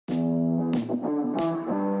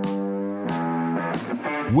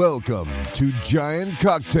Welcome to Giant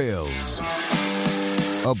Cocktails,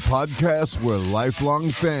 a podcast where lifelong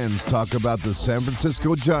fans talk about the San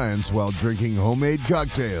Francisco Giants while drinking homemade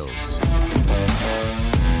cocktails.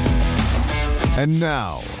 And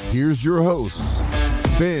now, here's your hosts,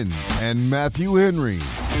 Ben and Matthew Henry.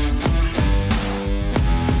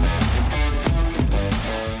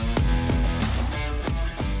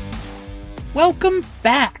 Welcome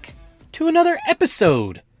back to another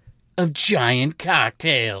episode of Giant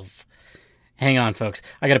Cocktails. Hang on, folks.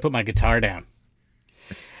 I got to put my guitar down.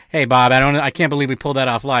 Hey, Bob, I can't believe we pulled that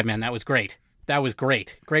off live, man. That was great.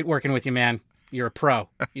 Great working with you, man. You're a pro.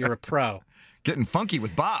 Getting funky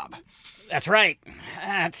with Bob. That's right,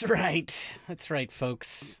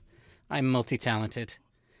 folks. I'm multi-talented.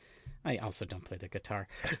 I also don't play the guitar.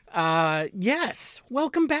 Yes,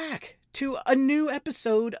 welcome back to a new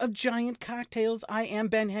episode of Giant Cocktails. I am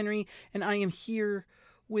Ben Henry, and I am here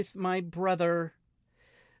with my brother,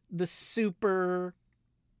 the super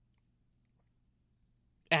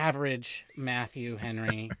average Matthew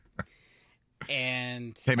Henry.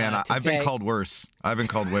 And hey, man, today... I've been called worse. I've been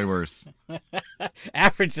called way worse.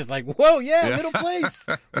 Average is like, whoa, yeah, middle place.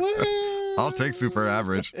 Woo! I'll take super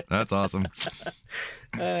average. That's awesome.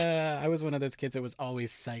 I was one of those kids that was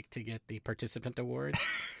always psyched to get the participant award.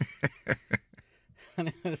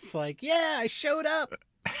 And it's like, yeah, I showed up.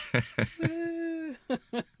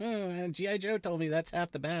 And G.I. Joe told me that's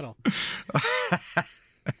half the battle.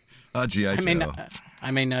 G.I. Joe.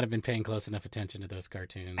 I may not have been paying close enough attention to those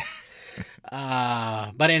cartoons.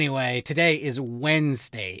 But anyway, today is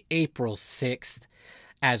Wednesday, April 6th.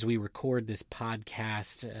 As we record this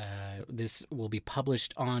podcast, this will be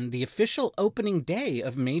published on the official opening day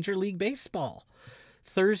of Major League Baseball,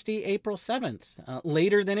 Thursday, April 7th,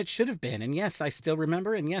 later than it should have been. And yes, I still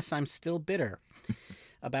remember, and yes, I'm still bitter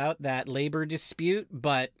about that labor dispute,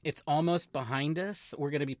 but it's almost behind us.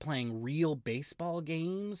 We're going to be playing real baseball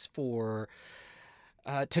games to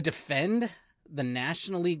defend the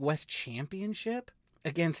National League West Championship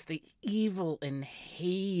against the evil and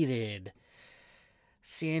hated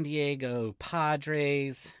San Diego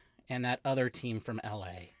Padres and that other team from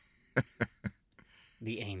LA.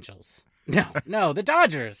 The Angels. No, the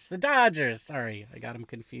Dodgers. Sorry, I got them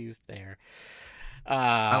confused there.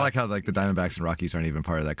 I like how the Diamondbacks and Rockies aren't even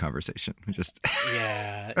part of that conversation.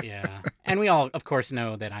 Yeah. And we all, of course,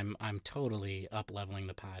 know that I'm totally up-leveling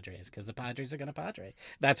the Padres because the Padres are going to Padre.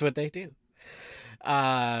 That's what they do.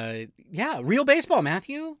 Yeah, real baseball,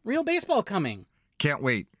 Matthew. Real baseball coming. Can't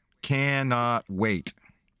wait. Cannot wait.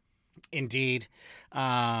 Indeed.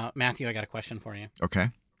 Matthew, I got a question for you. Okay.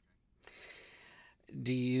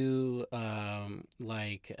 Do you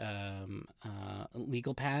like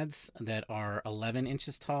legal pads that are 11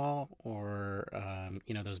 inches tall or,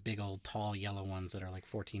 those big old tall yellow ones that are like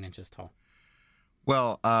 14 inches tall?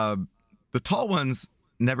 Well, the tall ones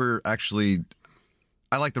never actually...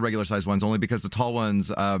 I like the regular size ones only because the tall ones,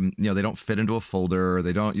 they don't fit into a folder.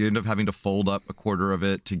 You end up having to fold up a quarter of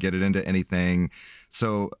it to get it into anything.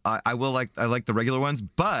 So I like the regular ones,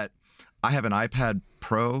 but I have an iPad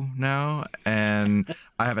Pro now and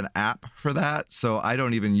I have an app for that. So I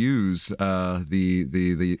don't even use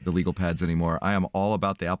the legal pads anymore. I am all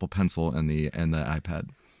about the Apple Pencil and the iPad.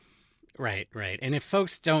 Right. And if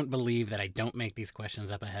folks don't believe that I don't make these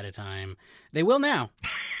questions up ahead of time, they will now.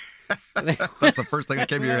 That's the first thing that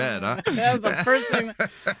came to your head, huh? That was the first thing.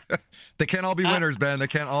 They can't all be winners, Ben. They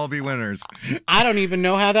can't all be winners. I don't even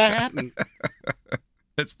know how that happened.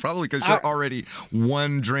 It's probably because you're already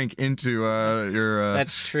one drink into your...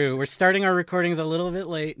 That's true. We're starting our recordings a little bit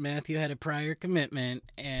late. Matthew had a prior commitment,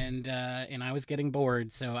 and I was getting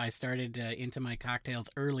bored, so I started into my cocktails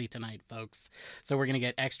early tonight, folks. So we're going to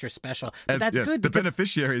get extra special. But that's good. The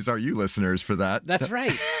beneficiaries are you listeners for that. That's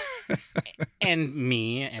right. And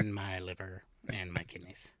me and my liver and my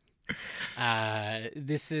kidneys.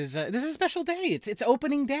 This is a special day. It's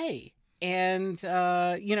opening day. And,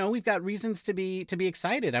 we've got reasons to be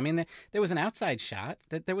excited. I mean, there was an outside shot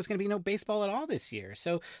that there was going to be no baseball at all this year.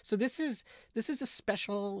 So this is a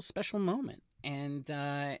special moment. And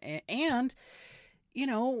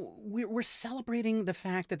we're celebrating the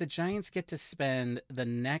fact that the Giants get to spend the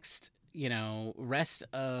next, rest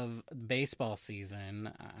of baseball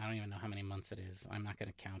season. I don't even know how many months it is. I'm not going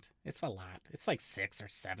to count. It's a lot. It's like 6 or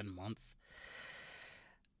 7 months.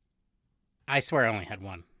 I swear I only had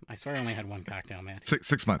one cocktail, Matthew.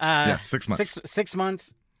 6 months. Yes, 6 months. 6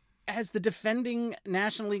 months as the defending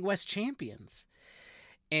National League West champions.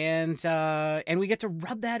 And we get to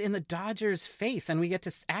rub that in the Dodgers' face, and we get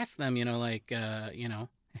to ask them,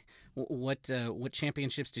 what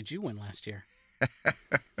championships did you win last year?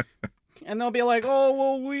 And they'll be like, "Oh,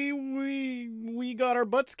 well, we we got our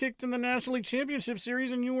butts kicked in the National League Championship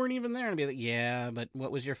Series and you weren't even there. And I'd be like, yeah, but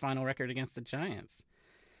what was your final record against the Giants?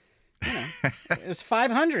 You know, it was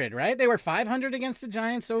 500, right? They were 500 against the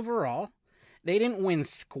Giants overall. They didn't win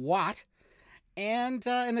squat. And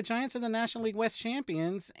the Giants are the National League West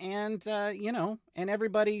champions. And, and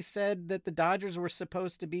everybody said that the Dodgers were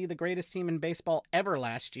supposed to be the greatest team in baseball ever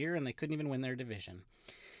last year, and they couldn't even win their division.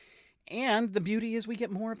 And the beauty is we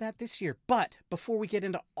get more of that this year. But before we get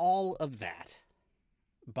into all of that,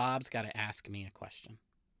 Bob's got to ask me a question.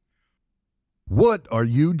 What are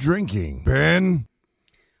you drinking, Ben?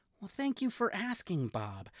 Well, thank you for asking,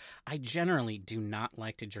 Bob. I generally do not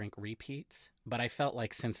like to drink repeats, but I felt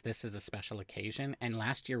like since this is a special occasion and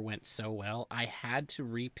last year went so well, I had to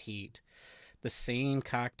repeat the same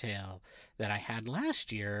cocktail that I had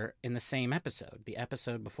last year in the same episode, the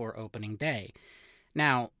episode before opening day.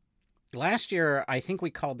 Now, last year, I think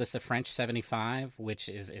we called this a French 75, which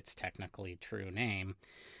is its technically true name.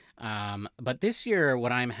 But this year,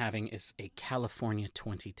 what I'm having is a California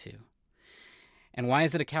 22. And why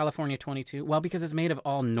is it a California 22? Well, because it's made of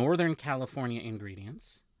all Northern California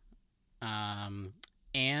ingredients. And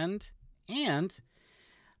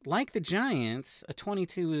like the Giants, a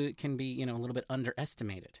 22 can be, a little bit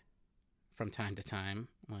underestimated from time to time.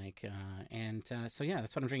 So yeah,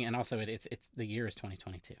 that's what I'm drinking. And also it's the year is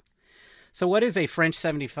 2022. So what is a French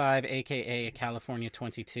 75, aka a California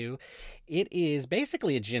 22? It is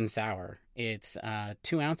basically a gin sour. It's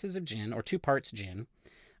 2 ounces of gin, or 2 parts gin.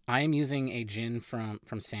 I am using a gin from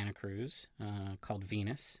Santa Cruz called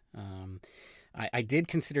Venus. I did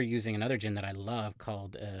consider using another gin that I love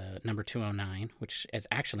called Number 209, which is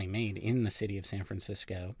actually made in the city of San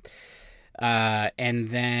Francisco. And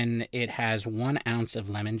then it has 1 ounce of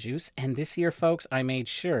lemon juice. And this year, folks, I made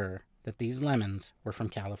sure that these lemons were from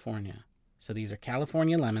California. So these are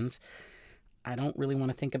California lemons. I don't really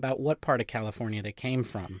want to think about what part of California they came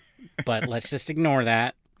from, but let's just ignore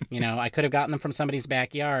that. I could have gotten them from somebody's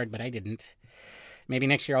backyard, but I didn't. Maybe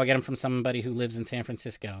next year I'll get them from somebody who lives in San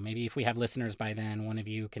Francisco. Maybe if we have listeners by then, one of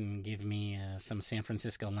you can give me some San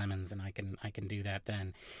Francisco lemons, and I can do that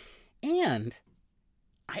then. And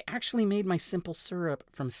I actually made my simple syrup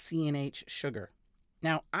from C&H sugar.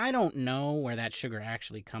 Now, I don't know where that sugar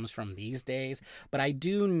actually comes from these days, but I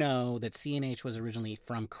do know that C&H was originally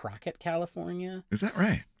from Crockett, California. Is that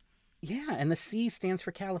right? Yeah, and the C stands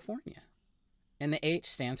for California. And the H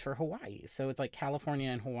stands for Hawaii. So it's like California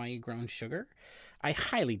and Hawaii grown sugar. I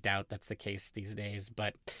highly doubt that's the case these days,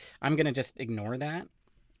 but I'm going to just ignore that.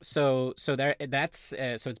 So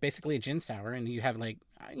it's basically a gin sour, and you have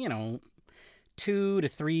 2 to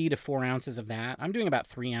 3 to 4 ounces of that. I'm doing about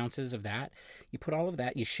 3 ounces of that. You put all of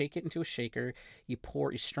that, you shake it into a shaker, you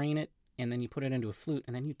strain it, and then you put it into a flute,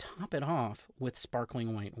 and then you top it off with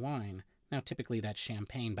sparkling white wine. Now, typically that's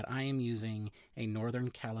champagne, but I am using a Northern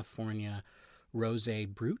California Rosé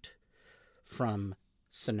Brut from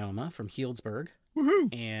Sonoma, from Healdsburg.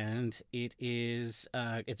 Woohoo! And it's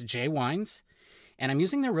J Wines. And I'm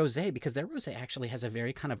using their rosé because their rosé actually has a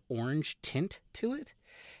very kind of orange tint to it.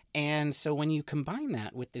 And so when you combine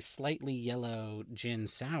that with this slightly yellow gin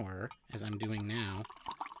sour, as I'm doing now,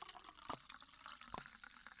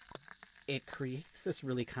 it creates this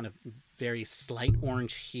really kind of very slight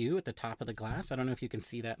orange hue at the top of the glass. I don't know if you can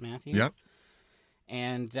see that, Matthew. Yep.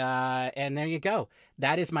 And there you go.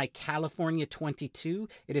 That is my California 22.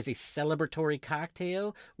 It is a celebratory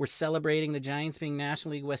cocktail. We're celebrating the Giants being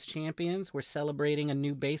National League West champions. We're celebrating a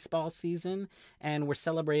new baseball season. And we're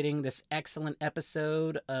celebrating this excellent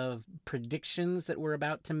episode of predictions that we're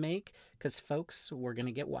about to make. Because, folks, we're going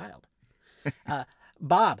to get wild.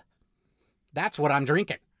 Bob, that's what I'm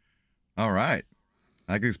drinking. All right.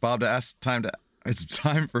 I think it's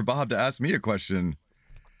time for Bob to ask me a question.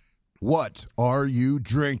 What are you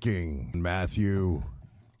drinking, Matthew?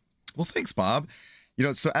 Well, thanks, Bob.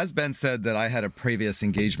 So as Ben said that I had a previous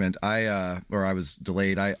engagement, I was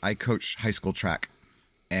delayed. I coach high school track,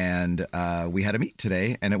 and we had a meet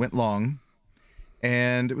today, and it went long.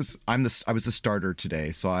 And I was the starter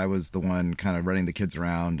today, so I was the one kind of running the kids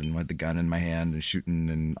around and with the gun in my hand and shooting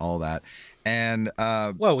and all that. And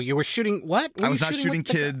whoa, you were shooting what? I was not shooting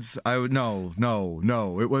kids. No.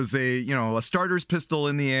 It was a starter's pistol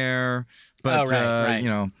in the air. But right.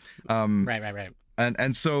 Right.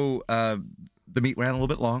 And so the meet ran a little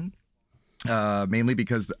bit long, mainly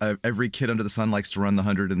because every kid under the sun likes to run the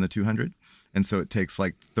 100 and the 200. And so it takes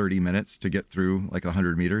like 30 minutes to get through like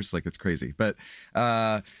 100 meters. Like, it's crazy. But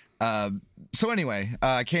so anyway,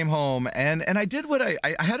 I came home and I did what I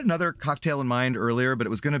had another cocktail in mind earlier, but it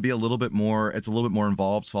was going to be it's a little bit more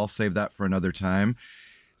involved. So I'll save that for another time.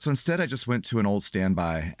 So instead I just went to an old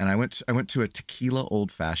standby, and I went to a tequila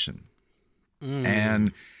old fashioned.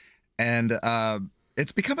 and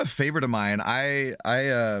it's become a favorite of mine.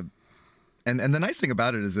 And the nice thing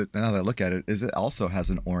about it is that now that I look at it, is it also has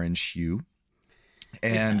an orange hue.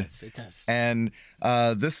 And it does. And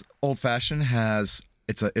this old fashioned has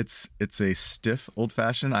it's a stiff old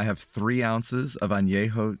fashioned. I have 3 ounces of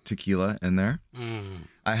añejo tequila in there.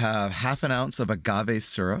 I have half an ounce of agave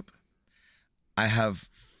syrup. I have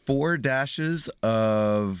 4 dashes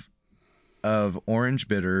of orange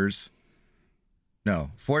bitters.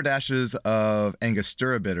 No, 4 dashes of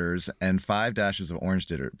Angostura bitters and 5 dashes of orange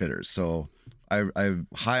bitters. So I'm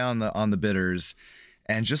high on the bitters,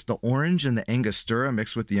 and just the orange and the Angostura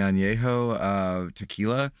mixed with the añejo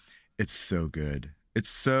tequila. It's so good. It's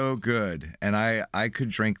so good, and I could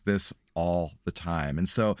drink this all the time. And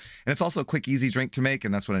it's also a quick, easy drink to make,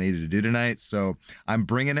 and that's what I needed to do tonight. So I'm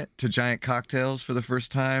bringing it to Giant Cocktails for the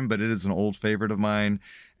first time, but it is an old favorite of mine.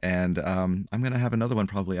 And I'm going to have another one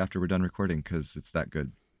probably after we're done recording because it's that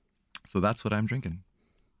good. So that's what I'm drinking.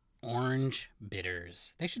 Orange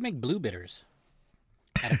bitters. They should make blue bitters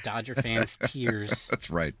out of Dodger fans' tears. That's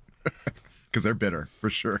right. Because they're bitter, for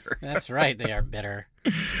sure. That's right. They are bitter.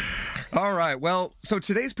 All right. Well, so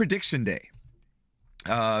today's prediction day.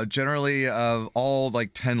 Generally, all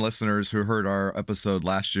like 10 listeners who heard our episode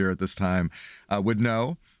last year at this time would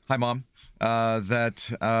know. Hi, Mom. That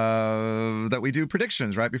we do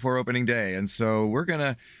predictions right before opening day, and so we're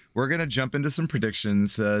gonna jump into some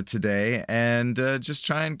predictions today, and just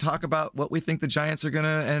try and talk about what we think the Giants are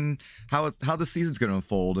gonna, and how the season's gonna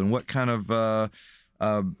unfold, and what kind of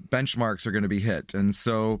benchmarks are gonna be hit. And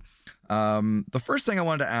so the first thing I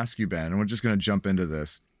wanted to ask you, Ben, and we're just gonna jump into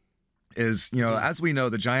this, is as we know,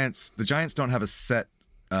 the Giants don't have a set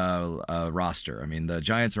roster. I mean, the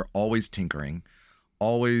Giants are always tinkering,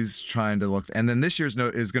 always trying to look, and then this year's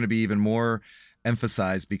note is going to be even more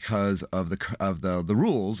emphasized because of the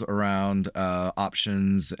rules around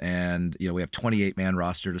options, and we have 28-man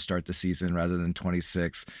roster to start the season rather than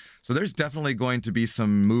 26. So there's definitely going to be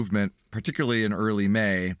some movement, particularly in early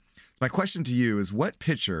May. So my question to you is, what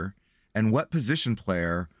pitcher and what position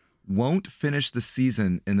player won't finish the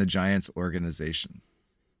season in the Giants organization?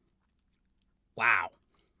 Wow.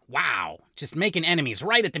 Just making enemies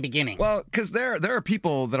right at the beginning. Well, because there are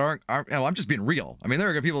people that aren't I'm just being real. I mean,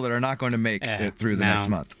 there are people that are not going to make it through the next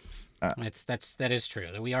month. That is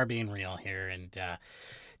true. We are being real here. And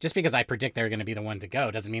just because I predict they're going to be the one to go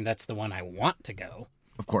doesn't mean that's the one I want to go.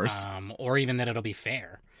 Of course. Or even that it'll be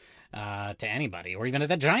fair to anybody, or even that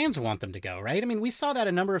the Giants want them to go, right? I mean, we saw that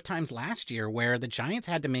a number of times last year where the Giants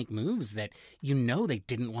had to make moves that they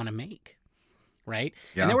didn't want to make. Right.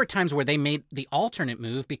 Yeah. And there were times where they made the alternate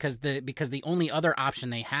move because the only other option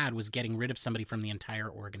they had was getting rid of somebody from the entire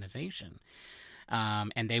organization.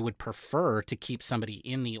 And they would prefer to keep somebody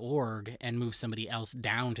in the org and move somebody else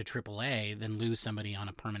down to AAA than lose somebody on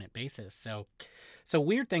a permanent basis. So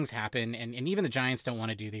weird things happen, and even the Giants don't want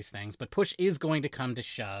to do these things, but push is going to come to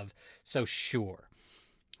shove. So sure.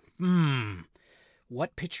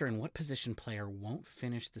 What pitcher and what position player won't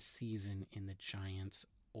finish the season in the Giants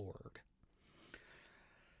org?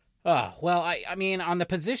 Well, I mean, on the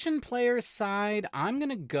position player side, I'm going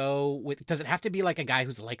to go with, does it have to be like a guy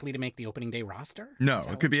who's likely to make the opening day roster? No,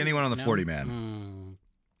 it could be anyone on the 40-man.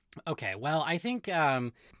 Okay, well, I think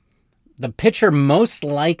the pitcher most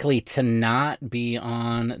likely to not be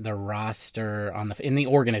on the roster in the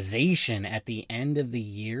organization at the end of the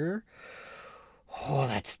year. Oh,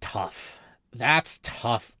 that's tough.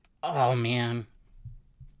 Oh, man.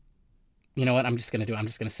 You know what? I'm just going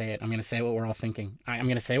to say it. I'm going to say what we're all thinking. I'm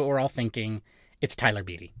going to say what we're all thinking. It's Tyler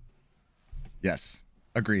Beede. Yes.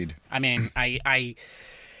 Agreed. I mean,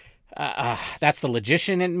 that's the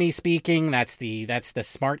logician in me speaking. That's the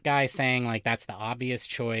smart guy saying, like, that's the obvious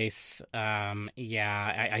choice.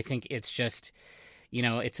 I think it's just,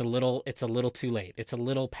 it's a little too late. It's a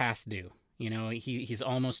little past due. He's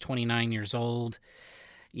almost 29 years old.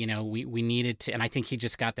 We needed to, and I think he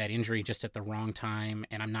just got that injury just at the wrong time.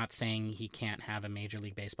 And I'm not saying he can't have a Major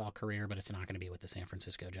League Baseball career, but it's not going to be with the San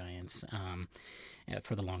Francisco Giants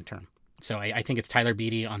for the long term. So I think it's Tyler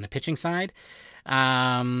Beede on the pitching side.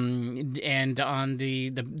 And on the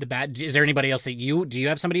bat, is there anybody else that do you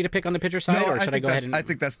have somebody to pick on the pitcher side, or should I go ahead and? I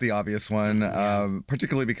think that's the obvious one,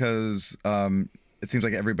 particularly because it seems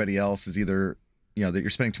like everybody else is either, that you're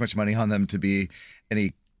spending too much money on them to be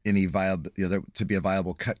any viable, to be a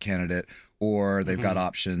viable cut candidate, or they've got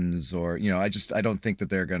options, or I don't think that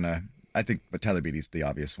they're gonna. I think, but Tyler Beade's the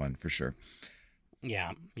obvious one for sure.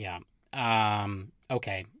 Yeah.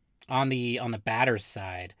 Okay. On the batter's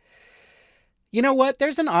side, You know what?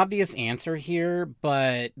 There's an obvious answer here,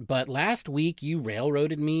 but last week you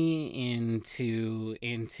railroaded me into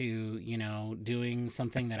doing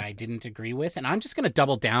something that I didn't agree with, and I'm just going to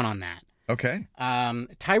double down on that. Okay.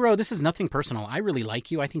 Tyro, this is nothing personal. I really like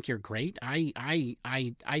you. I think you're great. I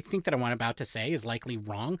think that what I'm about to say is likely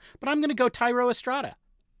wrong, but I'm going to go Tyro Estrada.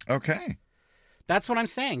 Okay. That's what I'm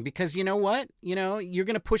saying, because you know what? You're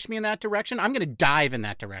going to push me in that direction. I'm going to dive in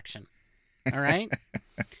that direction. All right?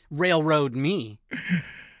 Railroad me.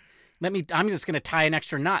 I'm just going to tie an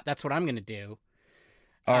extra knot. That's what I'm going to do.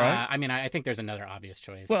 All right. I think there's another obvious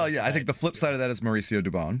choice. Well, yeah, I think the flip side of that is Mauricio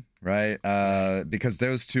Dubon, right? Because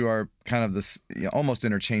those two are kind of this almost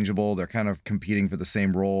interchangeable. They're kind of competing for the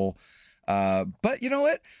same role. But you know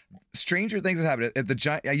what? Stranger things have happened. If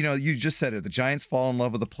you just said it. If the Giants fall in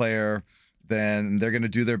love with a player, then they're going to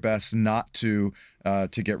do their best not to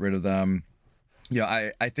get rid of them.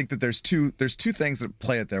 I think that there's two things that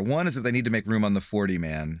play it there. One is if they need to make room on the 40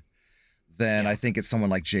 man, then I think it's someone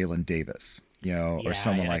like Jalen Davis, or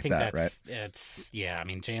someone like that, right?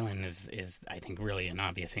 Jalen is I think really an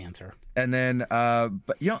obvious answer. And then,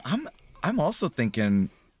 but I'm also thinking,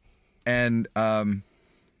 and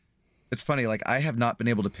it's funny, like I have not been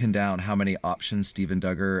able to pin down how many options Steven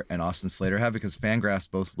Duggar and Austin Slater have because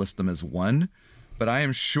Fangraphs both list them as one. But I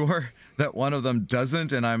am sure that one of them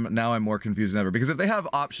doesn't, and I'm more confused than ever. Because if they have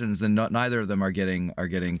options, then neither of them are getting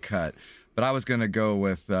cut. But I was going to go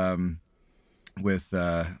with whoever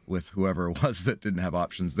it was that didn't have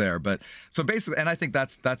options there. But so basically, and I think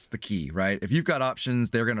that's the key, right? If you've got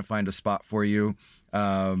options, they're going to find a spot for you.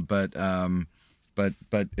 But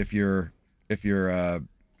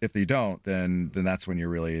if you don't, then that's when you're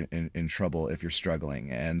really in trouble if you're struggling.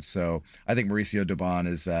 And so I think Mauricio Dubon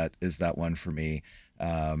is that one for me.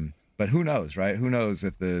 But who knows, right? Who knows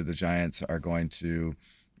if the Giants are going to,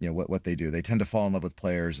 what they do. They tend to fall in love with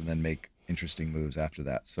players and then make interesting moves after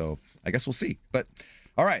that. So I guess we'll see. But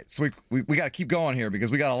all right, so we got to keep going here because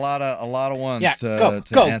we got a lot of ones to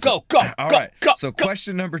answer. Go. All right. So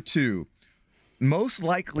question number 2, most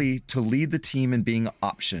likely to lead the team in being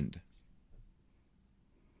optioned.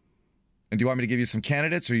 And do you want me to give you some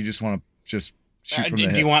candidates, or you just want to shoot from the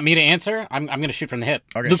hip? Do you want me to answer? I'm going to shoot from the hip.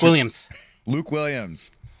 Okay, Luke Williams. Luke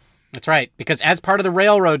Williams. That's right, because as part of the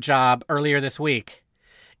railroad job earlier this week,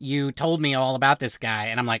 you told me all about this guy,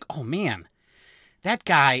 and I'm like, oh man, that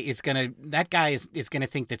guy is gonna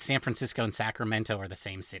think that San Francisco and Sacramento are the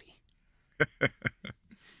same city.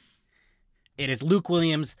 It is Luke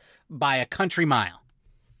Williams by a country mile.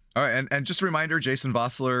 All right, and just a reminder, Jason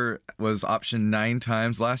Vossler was optioned 9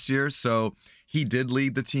 times last year, so he did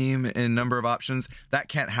lead the team in number of options. That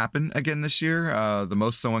can't happen again this year. The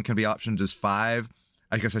most someone can be optioned is 5.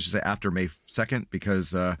 I guess I should say after May 2nd, because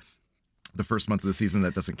the first month of the season,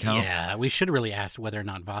 that doesn't count. Yeah, we should really ask whether or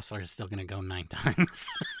not Vossler is still going to go 9 times.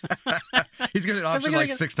 He's going to option like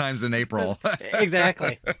 6 times in April.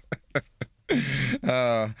 Exactly.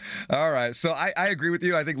 All right. So I agree with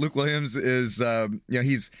you. I think Luke Williams is,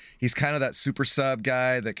 he's kind of that super sub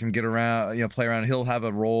guy that can get around, play around. He'll have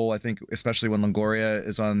a role, I think, especially when Longoria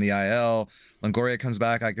is on the IL. Longoria comes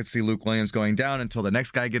back. I could see Luke Williams going down until the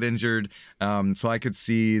next guy get injured. So I could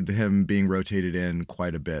see him being rotated in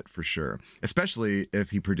quite a bit for sure, especially if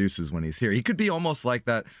he produces when he's here. He could be almost like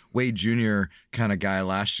that Wade Jr. kind of guy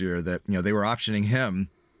last year that, they were optioning him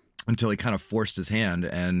until he kind of forced his hand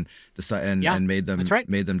and made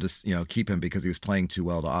them just keep him because he was playing too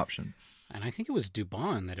well to option. And I think it was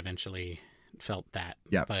Dubon that eventually felt that.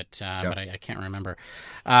 Yeah. But I can't remember.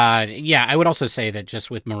 I would also say that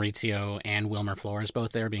just with Mauricio and Wilmer Flores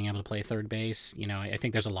both there being able to play third base, I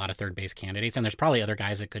think there's a lot of third base candidates, and there's probably other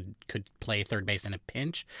guys that could play third base in a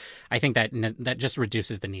pinch. I think that just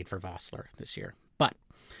reduces the need for Vossler this year. But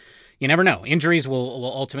you never know. Injuries will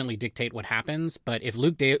ultimately dictate what happens, but if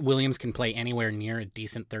Luke Williams can play anywhere near a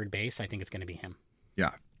decent third base, I think it's going to be him. Yeah.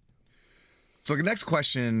 So the next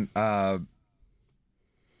question,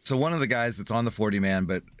 so one of the guys that's on the 40-man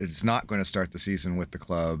but is not going to start the season with the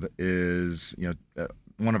club is,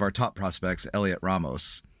 one of our top prospects, Elliot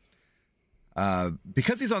Ramos.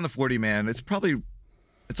 Because he's on the 40-man,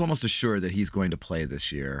 it's almost assured that he's going to play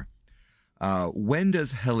this year. When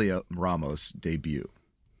does Elliot Ramos debut?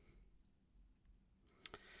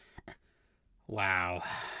 Wow.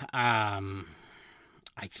 I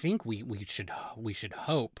think we should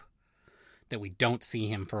hope that we don't see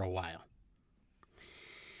him for a while.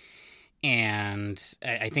 And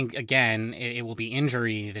I think, again, it will be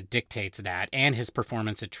injury that dictates that and his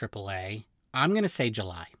performance at AAA. I'm going to say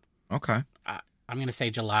July. Okay. I'm going to say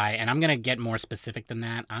July, and I'm going to get more specific than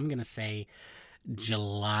that. I'm going to say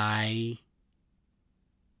July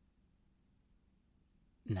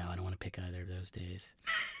No, I don't want to pick either of those days.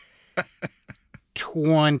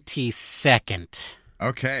 22nd.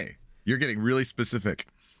 Okay. You're getting really specific.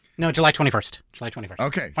 No, July 21st. July 21st.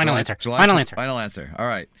 Okay. Final answer. July, Final answer. Final answer. All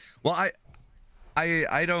right. Well, I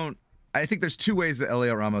think there's two ways that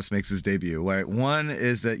Elliot Ramos makes his debut. Right? One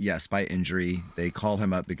is that, yes, by injury, they call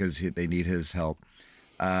him up because they need his help.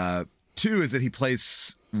 Two is that he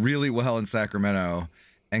plays really well in Sacramento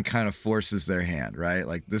and kind of forces their hand, right?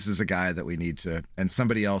 Like, this is a guy that we need to, and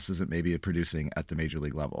somebody else isn't maybe producing at the major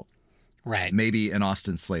league level. Right. Maybe an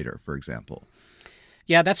Austin Slater, for example.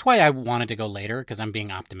 Yeah, that's why I wanted to go later, because I'm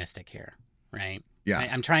being optimistic here, right? Yeah.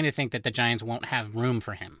 I'm trying to think that the Giants won't have room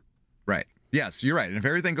for him. Right. Yes, you're right. And if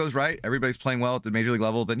everything goes right, everybody's playing well at the major league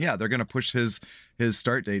level, then yeah, they're going to push his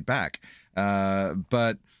start date back.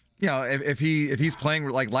 But you know, if he's playing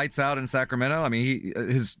like lights out in Sacramento, I mean,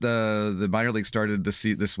 the minor league started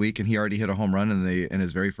this week, and he already hit a home run in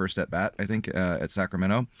his very first at bat, I think, at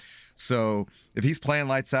Sacramento. So if he's playing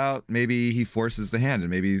lights out, maybe he forces the hand,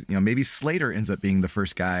 and maybe Slater ends up being the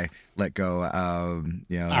first guy let go. All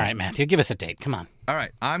right, Matthew, give us a date. Come on. All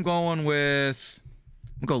right, I'm going a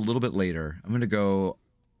little bit later. I'm going to go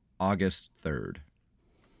August 3rd.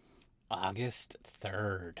 August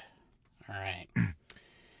 3rd. All right.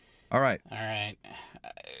 All right. All right.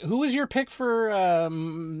 Who was your pick for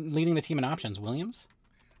leading the team in options? Williams?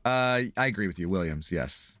 I agree with you. Williams,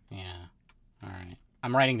 yes. Yeah. All right.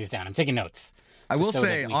 I'm writing these down. I'm taking notes. I will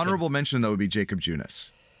say honorable mention, though, would be Jacob Junis.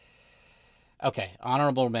 Okay.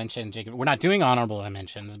 Honorable mention, Jacob. We're not doing honorable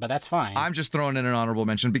mentions, but that's fine. I'm just throwing in an honorable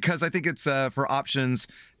mention because I think it's for options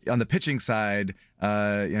on the pitching side.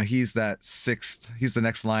 He's that sixth. He's the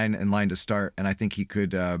next line in line to start, and I think he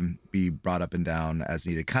could be brought up and down as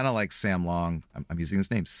needed, kind of like Sam Long. I'm using his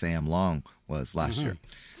name. Sam Long was last year.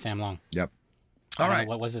 Sam Long. Yep. All right.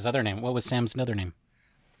 What was his other name? What was Sam's other name?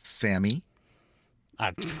 Sammy.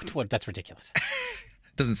 That's ridiculous.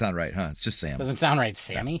 Doesn't sound right, huh? It's just Sam. Doesn't sound right,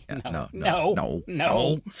 Sammy. No.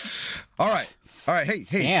 All right. Hey,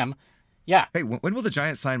 Sam. Yeah. Hey, when will the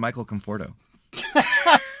Giants sign Michael Conforto?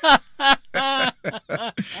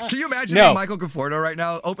 Can you imagine being Michael Conforto right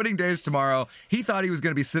now? Opening day is tomorrow. He thought he was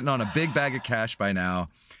going to be sitting on a big bag of cash by now,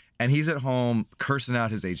 and he's at home cursing out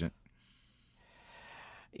his agent.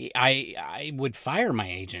 I would fire my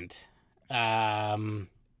agent.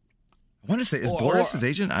 I want to say, is Boris his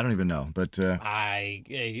agent? I don't even know, but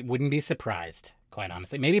I wouldn't be surprised, quite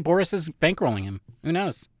honestly. Maybe Boris is bankrolling him. Who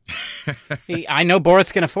knows? I know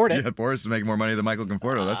Boris can afford it. Yeah, Boris is making more money than Michael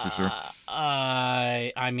Conforto, that's for sure.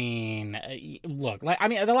 I mean, look,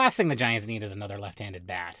 the last thing the Giants need is another left-handed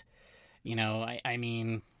bat.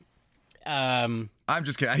 I'm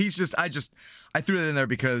just kidding. I threw it in there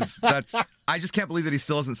because I just can't believe that he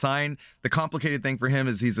still hasn't signed. The complicated thing for him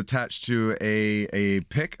is he's attached to a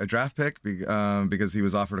draft pick, because he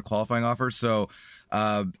was offered a qualifying offer. So,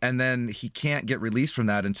 and then he can't get released from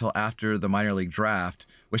that until after the minor league draft,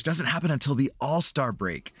 which doesn't happen until the All-Star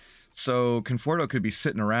break. So Conforto could be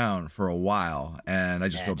sitting around for a while, and I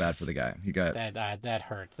just feel bad for the guy. He got that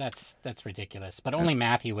hurts. That's ridiculous. But only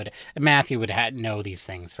Matthew would know these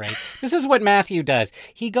things, right? This is what Matthew does.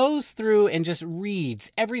 He goes through and just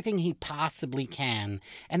reads everything he possibly can,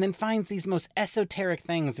 and then finds these most esoteric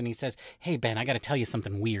things, and he says, "Hey Ben, I got to tell you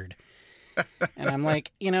something weird." And I'm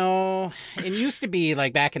like, it used to be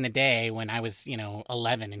like back in the day when I was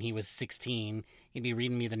 11 and he was 16. He'd be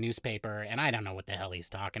reading me the newspaper, and I don't know what the hell he's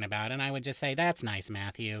talking about. And I would just say, "That's nice,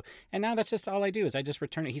 Matthew." And now that's just all I do is I just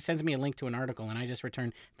return it. He sends me a link to an article, and I just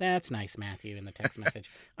return, "That's nice, Matthew," in the text message.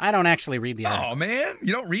 I don't actually read the article. Oh, man.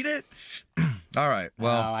 You don't read it? All right.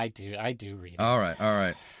 Well, I do read it. All right.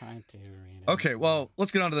 I do read it. Okay. Well,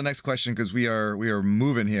 let's get on to the next question because we are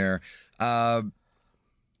moving here.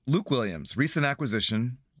 Luke Williams, recent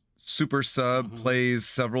acquisition, super sub, plays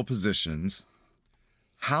several positions.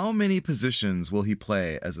 How many positions will he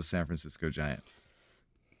play as a San Francisco Giant?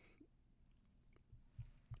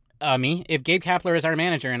 Me. If Gabe Kapler is our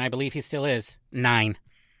manager, and I believe he still is, 9.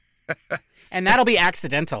 And that'll be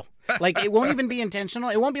accidental. Like, it won't even be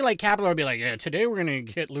intentional. It won't be like Kapler will be like, "Yeah, today we're going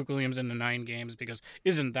to get Luke Williams into 9 games because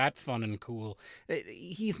isn't that fun and cool?"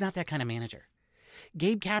 He's not that kind of manager.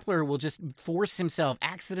 Gabe Kapler will just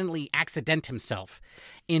accident himself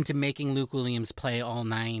into making Luke Williams play all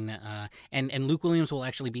 9. And Luke Williams will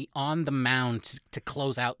actually be on the mound to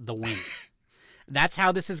close out the win. That's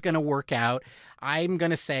how this is going to work out. I'm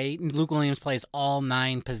going to say Luke Williams plays all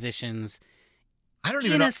 9 positions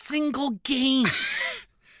in a single game.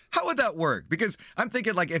 How would that work? Because I'm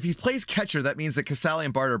thinking, like, if he plays catcher, that means that Casali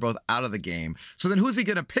and Bart are both out of the game. So then who's he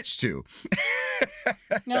going to pitch to?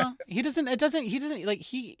 No, he doesn't. It doesn't. He doesn't like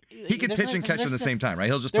he. He can pitch and catch at the same time, right?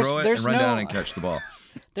 He'll just throw it and run down and catch the ball.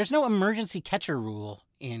 There's no emergency catcher rule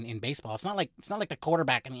in baseball. It's not like the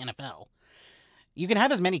quarterback in the NFL. You can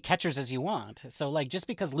have as many catchers as you want. So, like, just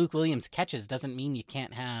because Luke Williams catches doesn't mean you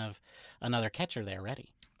can't have another catcher there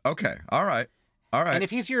ready. Okay. All right. And if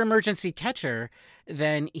he's your emergency catcher,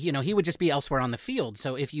 then, he would just be elsewhere on the field.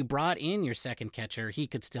 So if you brought in your second catcher, he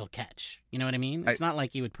could still catch. You know what I mean? It's not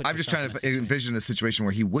like you would put I'm just trying to envision a situation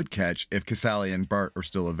where he would catch if Casali and Bart are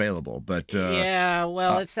still available. But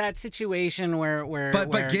it's that situation where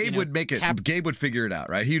But Gabe would make it. Gabe would figure it out,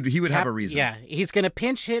 right? He would have a reason. Yeah, he's going to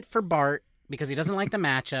pinch hit for Bart because he doesn't like the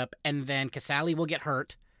matchup, and then Casali will get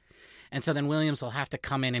hurt. And so then Williams will have to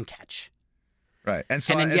come in and catch. Right,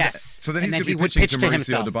 so then he's going to be pitching to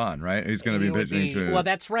Mauricio Dubon, right? He's going to be pitching to. Well,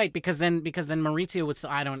 that's right, because then Mauricio would.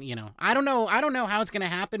 I don't know how it's going to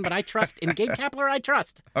happen, but I trust in Gabe Kapler. I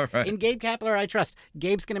trust. All right. In Gabe Kapler, I trust.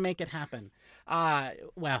 Gabe's going to make it happen.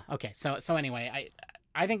 Well, okay. So anyway,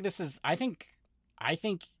 I think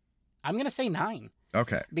I'm going to say 9.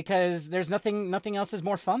 Okay. Because there's nothing else is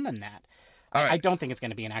more fun than that. All right. I don't think it's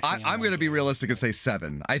going to be an action. I'm going to be realistic and say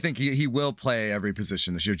 7. I think he will play every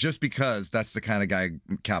position this year just because that's the kind of guy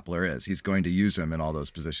Kapler is. He's going to use him in all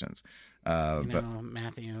those positions. But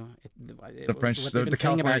Matthew, the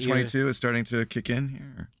California 22 is starting to kick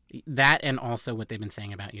in here. That and also what they've been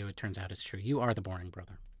saying about you, it turns out is true. You are the boring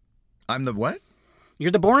brother. I'm the what?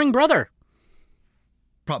 You're the boring brother.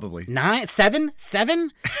 Probably 9, 7.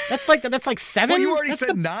 That's like 7. Well, you already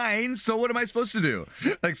said 9. So what am I supposed to do?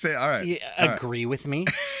 Like say, all right. Agree with me.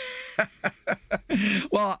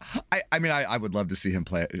 Well, I mean, I would love to see him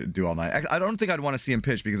do all night. I don't think I'd want to see him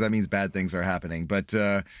pitch because that means bad things are happening. But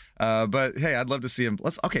hey, I'd love to see him.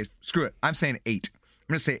 Okay, screw it. I'm saying 8. I'm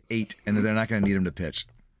going to say 8, and they're not going to need him to pitch.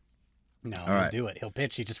 No, he'll do it. He'll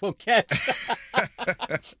pitch. He just won't catch.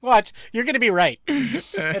 Watch. You're going to be right.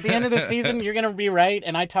 At the end of the season, you're going to be right,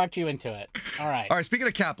 and I talked you into it. All right. All right, speaking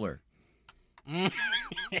of Kapler.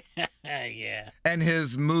 Yeah. And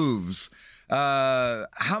his moves.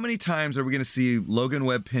 How many times are we going to see Logan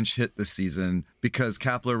Webb pinch hit this season because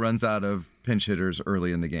Kapler runs out of pinch hitters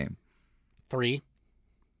early in the game? 3.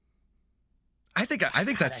 I think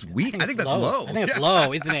that's weak. I think that's low. I think it's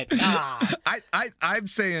low, isn't it? I'm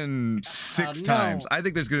saying 6 times. I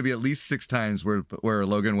think there's going to be at least 6 times where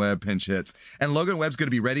Logan Webb pinch hits, and Logan Webb's going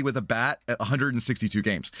to be ready with a bat at 162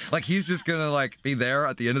 games. Like he's just going to be there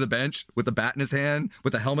at the end of the bench with the bat in his hand,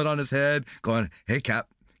 with the helmet on his head, going, "Hey Cap,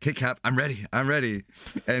 I'm ready.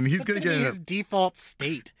 And he's going to get in his default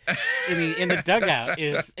state in the dugout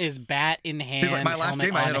is bat in hand. He's like, my last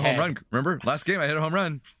game I hit a home run. Remember? Last game I hit a home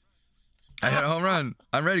run.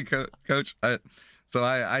 I'm ready, coach. So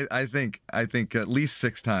I think at least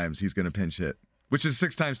 6 times he's going to pinch hit, which is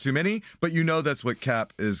 6 times too many. But that's what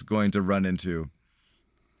Cap is going to run into.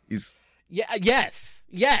 Yes.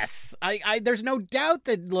 There's no doubt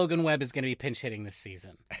that Logan Webb is going to be pinch hitting this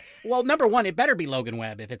season. Well, number one, it better be Logan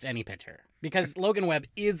Webb if it's any pitcher, because Logan Webb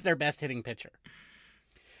is their best hitting pitcher.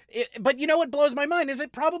 But you know what blows my mind is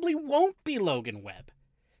it probably won't be Logan Webb.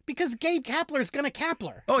 Because Gabe Kapler's gonna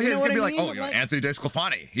Kapler. Oh, he's gonna be like, Anthony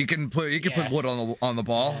DeSclafani. He can put wood on the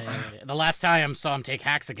ball. The last time I saw him take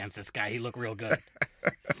hacks against this guy, he looked real good.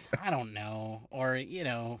 I don't know, or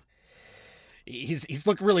he's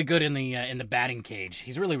looked really good in the batting cage.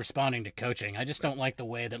 He's really responding to coaching. I just don't like the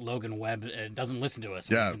way that Logan Webb doesn't listen to us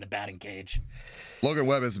when he's in the batting cage. Logan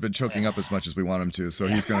Webb hasn't been choking up as much as we want him to, so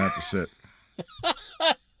he's gonna have to sit.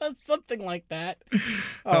 Something like that.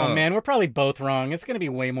 Oh, man, we're probably both wrong. It's going to be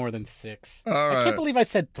way more than 6. All right. I can't believe I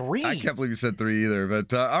said 3. I can't believe you said 3 either.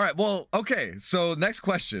 But all right. Well, okay. So next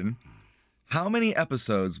question. How many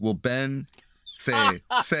episodes will Ben say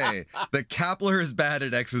that Kapler is bad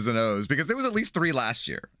at X's and O's? Because it was at least 3 last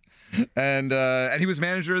year. And he was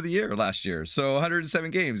manager of the year last year. So 107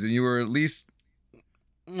 games. And you were at least...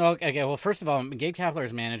 Okay, well, first of all, Gabe Kapler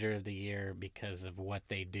is manager of the year because of what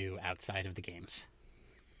they do outside of the games.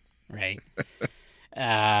 Right.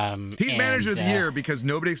 He's manager of the year because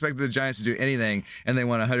nobody expected the Giants to do anything, and they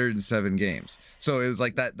won 107 games. So it was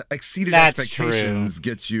like that exceeded expectations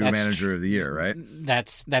gets you manager of the year, right?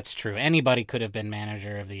 That's true. Anybody could have been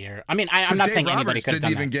manager of the year. I mean, I'm not saying anybody could have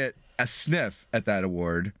done that. Didn't even get a sniff at that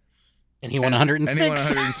award, and he won 106. And he won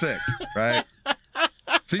 106, right?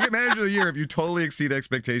 So you get manager of the year if you totally exceed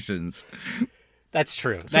expectations. That's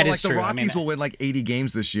true. So the Rockies will win like 80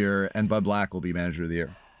 games this year, and Bud Black will be manager of the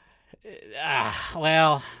year.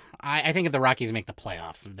 Well, I think if the Rockies make the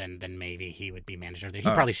playoffs, then maybe he would be manager of the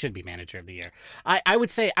year. He probably should be manager of the year. I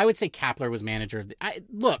would say Kapler was manager of the.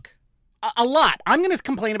 Look, a lot. I'm going to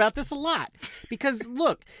complain about this a lot because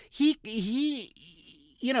look, he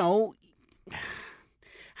you know,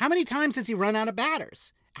 how many times does he run out of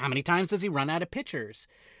batters? How many times does he run out of pitchers?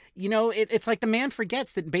 You know, it's like the man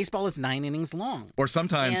forgets that baseball is 9 innings long. Or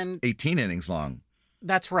sometimes 18 innings long.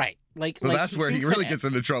 That's right. So that's where he really gets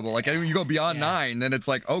into trouble. Like, you go beyond 9, then it's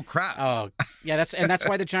like, oh, crap. Oh, yeah, that's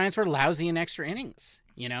why the Giants were lousy in extra innings,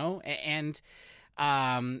 you know? And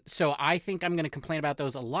so I think I'm going to complain about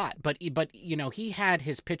those a lot. But you know, he had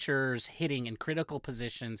his pitchers hitting in critical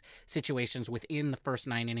situations within the first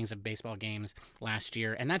 9 innings of baseball games last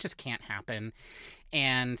year, and that just can't happen.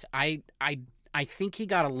 And I think he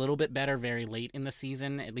got a little bit better very late in the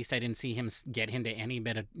season. At least I didn't see him get into any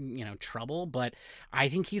bit of, you know, trouble. But I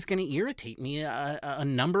think he's going to irritate me a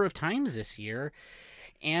number of times this year.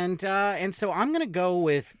 And so I'm going to go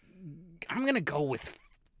with,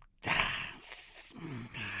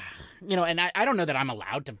 you know, and I don't know that I'm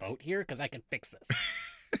allowed to vote here because I can fix this.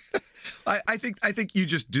 I think you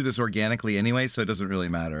just do this organically anyway, so it doesn't really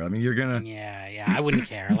matter. I mean, you're gonna. Yeah, I wouldn't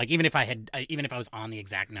care. Like even if I was on the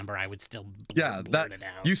exact number, I would still blurt it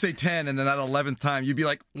out. You say 10, and then that 11th time, you'd be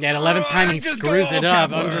like, yeah, 11th time he screws it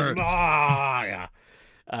up. I'm just, yeah.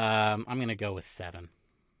 I'm gonna go with 7.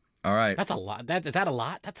 All right, that's a lot. Is that a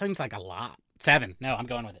lot? That seems like a lot. 7. No, I'm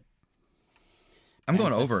going with it. I'm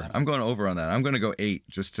going over. I'm going over on that. I'm going to go 8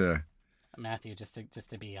 just to. Matthew, just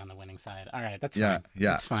to be on the winning side. All right, that's fine.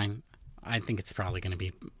 Yeah, that's fine. I think it's probably going to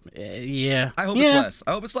be, yeah. I hope it's less.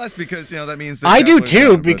 I hope it's less because, you know, that means that I do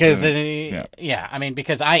too. Because I mean,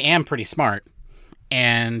 because I am pretty smart,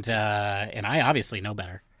 and I obviously know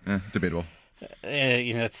better. Debatable.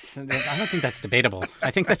 You know, I don't think that's debatable.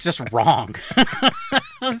 I think that's just wrong.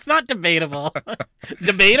 It's not debatable.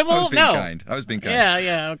 Debatable? I was being kind.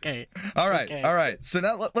 Yeah. Okay. All right. So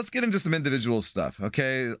now let's get into some individual stuff.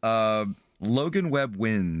 Okay. Logan Webb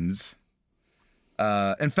wins.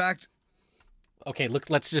 In fact. Okay.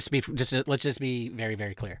 Look. Let's just be very,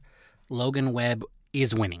 very clear. Logan Webb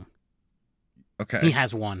is winning. Okay. He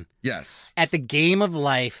has won. Yes. At the game of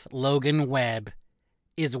life, Logan Webb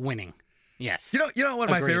is winning. Yes. You know what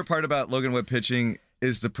my favorite part about Logan Webb pitching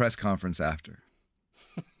is the press conference after.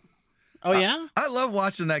 Oh, yeah? I love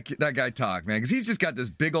watching that guy talk, man, because he's just got this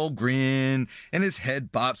big old grin, and his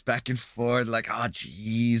head bops back and forth like, oh,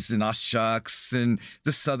 geez, and oh, shucks, and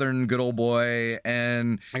the Southern good old boy.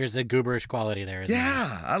 And there's a gooberish quality there.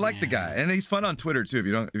 Yeah, I like the guy. And he's fun on Twitter, too. If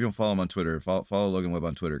you don't follow him on Twitter, follow Logan Webb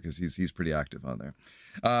on Twitter, because he's pretty active on there.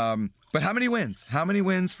 But how many wins? How many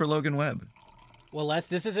wins for Logan Webb? Well,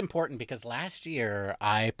 this is important because last year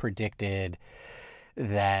I predicted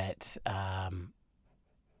that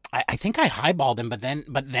I think I highballed him, but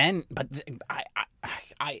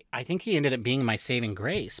I think he ended up being my saving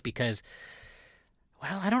grace because,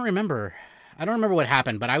 well, I don't remember what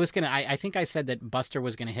happened, but I think I said that Buster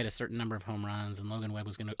was gonna hit a certain number of home runs and Logan Webb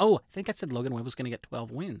was gonna. Oh, I think I said Logan Webb was gonna get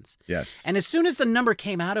 12 wins. Yes. And as soon as the number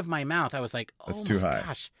came out of my mouth, I was like, oh that's too high.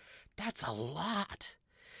 Gosh, that's a lot.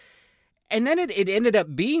 And then it ended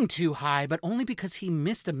up being too high, but only because he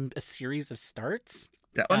missed a series of starts.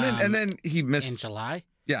 Yeah, and then he missed in July.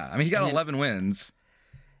 Yeah, I mean he got 11 wins,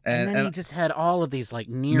 and then he just had all of these like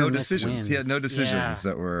no decisions. Wins. He had no decisions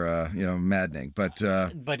that were maddening, but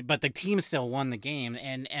the team still won the game,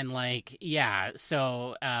 and like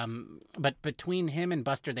So but between him and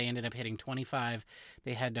Buster, they ended up hitting 25.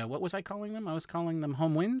 They had what was I calling them? I was calling them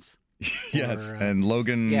home wins. Yes, and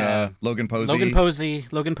Logan Posey.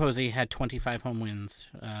 Logan Posey had 25 home wins,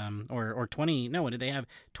 or 20. No, what did they have?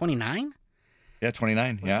 29. Yeah,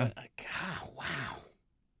 29. Yeah. God, wow.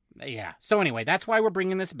 Yeah. So anyway, that's why we're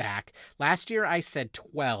bringing this back. Last year I said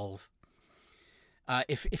 12.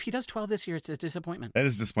 If he does 12 this year, it's a disappointment. That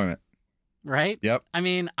is a disappointment. Right? Yep. I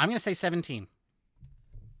mean, I'm going to say 17.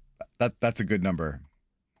 That's a good number.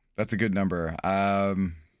 That's a good number.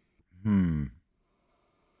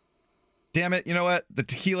 Damn it. You know what? The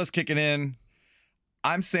tequila's kicking in.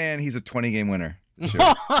 I'm saying he's a 20-game winner.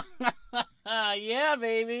 Sure. Yeah,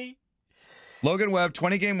 baby. Logan Webb,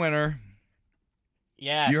 20-game winner.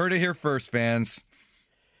 Yes. You heard it here first, fans.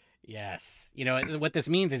 Yes. You know, what this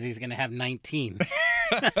means is he's going to have 19.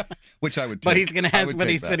 Which I would take. But he's gonna have, I would but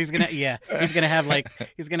take he's, that. but he's gonna, yeah, he's gonna have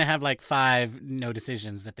like 5 no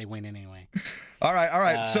decisions that they win anyway. All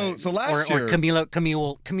right. So last or year,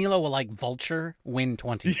 Camilo will like vulture win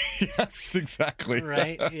 20. yes, exactly.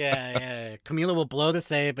 Right? Yeah. Camilo will blow the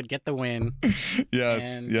save but get the win.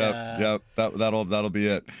 Yes. And, Yep. That'll be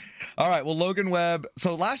it. All right. Well, Logan Webb.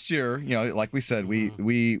 So last year, like we said,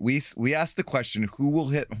 we asked the question: who will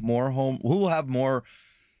hit more home? Who will have more?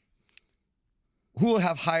 Who will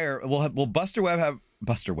have higher? Will Buster Webb have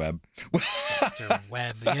Buster Webb? Buster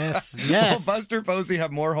Webb, yes. Will Buster Posey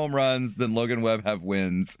have more home runs than Logan Webb have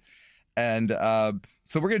wins? And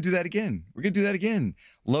so we're gonna do that again.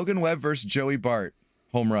 Logan Webb versus Joey Bart,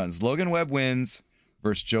 home runs. Logan Webb wins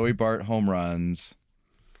versus Joey Bart, home runs.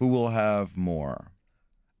 Who will have more?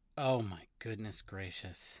 Oh my goodness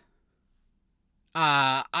gracious.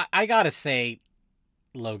 I gotta say,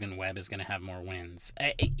 Logan Webb is gonna have more wins.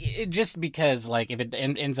 Just because, like, if it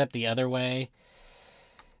ends up the other way,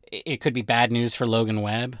 it could be bad news for Logan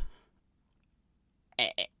Webb,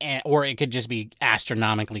 or it could just be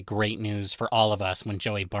astronomically great news for all of us when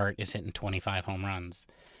Joey Bart is hitting 25 home runs.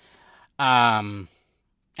 And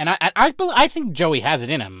I think Joey has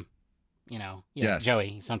it in him. Yes. Joey.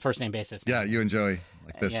 He's on first name basis. Yeah, you and Joey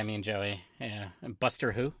like this. Yeah, me and Joey. Yeah, and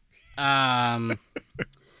Buster who? I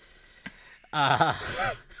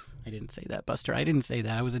didn't say that, Buster. I didn't say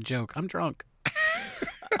that. It was a joke. I'm drunk.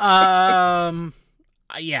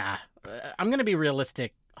 Yeah. I'm gonna be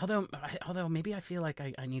realistic. Although maybe I feel like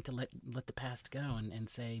I need to let the past go and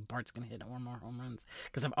say Bart's gonna hit more home runs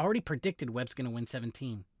because I've already predicted Webb's gonna win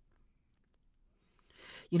 17.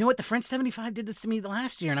 You know what? The French 75 did this to me the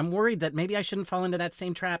last year, and I'm worried that maybe I shouldn't fall into that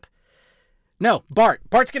same trap. No,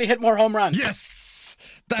 Bart's gonna hit more home runs. Yes,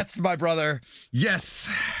 that's my brother. Yes.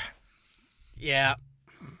 Yeah.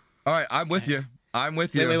 All right, I'm with you.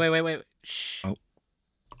 Wait. Shh. Oh.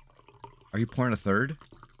 Are you pouring a third?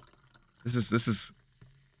 This is. This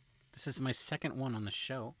is my second one on the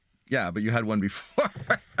show. Yeah, but you had one before.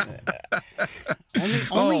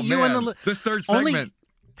 Only you and the this third segment.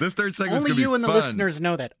 This third segment is going to be fun. Only you and the listeners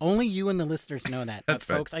know that. Only you and the listeners know that. That's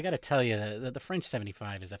but folks, I got to tell you, the French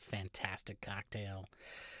 75 is a fantastic cocktail.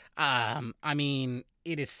 I mean,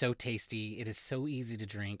 it is so tasty. It is so easy to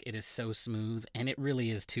drink. It is so smooth, and it really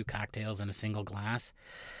is 2 cocktails in a single glass.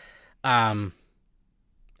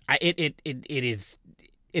 It's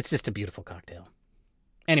just a beautiful cocktail.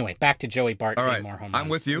 Anyway, back to Joey Bart. All right, more home I'm runs.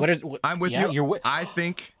 with you. I'm with you. I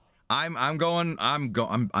think I'm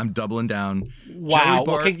doubling down. Wow.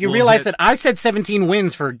 Okay, you realize that I said 17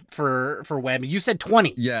 wins for Webb. You said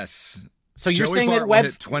 20. Yes. So you're Joey saying Bart that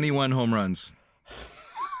Webb's hit 21 home runs.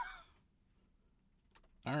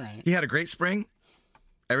 All right. He had a great spring.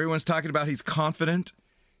 Everyone's talking about he's confident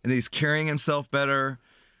and he's carrying himself better.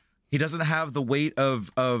 He doesn't have the weight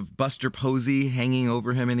of Buster Posey hanging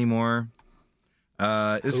over him anymore.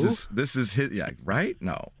 This is his, yeah, right?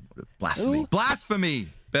 No, blasphemy,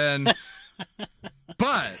 Ben.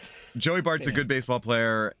 But Joey Bart's a good baseball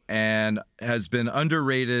player and has been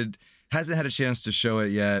underrated. Hasn't had a chance to show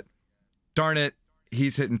it yet. Darn it,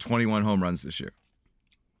 he's hitting 21 home runs this year.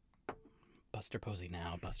 Buster Posey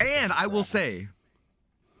now. And I will say,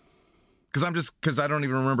 because I don't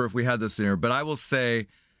even remember if we had this in here, but I will say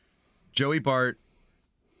Joey Bart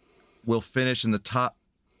will finish in the top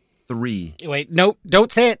 3. Wait, no,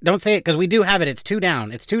 don't say it. Don't say it because we do have it. It's 2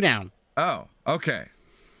 down. Oh, okay.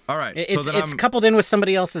 All right. It's coupled in with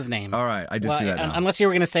somebody else's name. All right, I did see that now. Unless you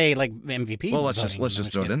were going to say like MVP. Well, let's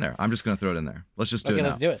just throw it in there. I'm just going to throw it in there. Let's just do it now.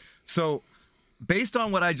 Let's do it. So, based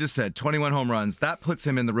on what I just said, 21 home runs, that puts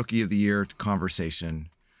him in the Rookie of the Year conversation.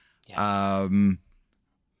 Yes.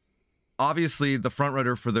 Obviously, the front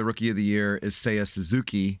runner for the Rookie of the Year is Seiya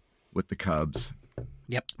Suzuki with the Cubs.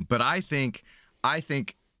 Yep. But I think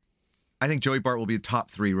Joey Bart will be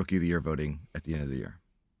top 3 Rookie of the Year voting at the end of the year.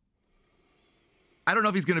 I don't know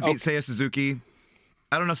if he's going to beat Seiya Suzuki.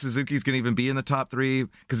 I don't know if Suzuki's going to even be in the top 3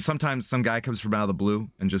 because sometimes some guy comes from out of the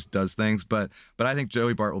blue and just does things. But I think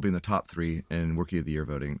Joey Bart will be in the top 3 in Rookie of the Year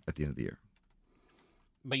voting at the end of the year.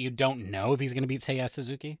 But you don't know if he's going to beat Seiya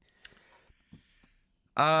Suzuki?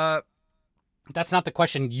 That's not the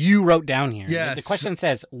question you wrote down here. Yes. The question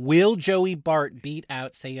says, will Joey Bart beat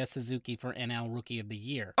out Seiya Suzuki for NL Rookie of the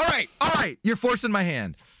Year? All right. You're forcing my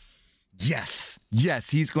hand. Yes,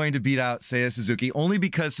 he's going to beat out Seiya Suzuki only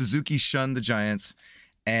because Suzuki shunned the Giants,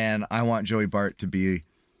 and I want Joey Bart to do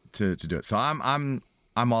it. So I'm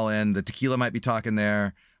all in. The tequila might be talking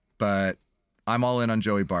there, but I'm all in on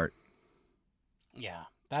Joey Bart. Yeah,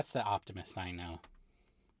 that's the optimist I know.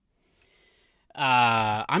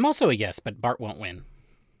 I'm also a yes, but Bart won't win.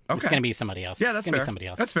 It's going to be somebody else. Yeah, that's fair. Be somebody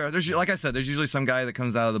else. That's fair. There's, like I said, there's usually some guy that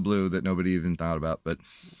comes out of the blue that nobody even thought about. But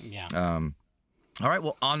yeah. All right.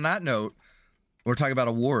 Well, on that note, we're talking about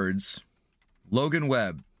awards. Logan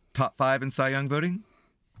Webb, top 5 in Cy Young voting?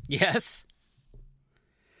 Yes.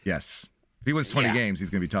 Yes. If he wins 20 games, he's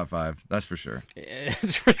going to be top 5. That's for sure.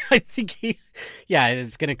 I think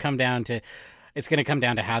it's going to come down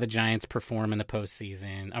to how the Giants perform in the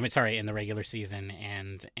postseason. In the regular season,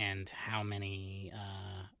 and how many,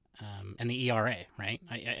 and the ERA. Right.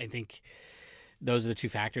 I think those are the two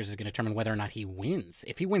factors that are going to determine whether or not he wins.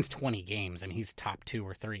 If he wins 20 games, he's top 2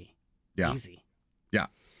 or 3. Yeah. Easy. Yeah.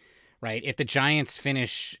 Right. If the Giants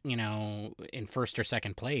finish, in first or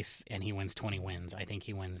second place and he wins 20 wins, I think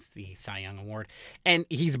he wins the Cy Young Award. And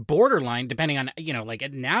he's borderline, depending on,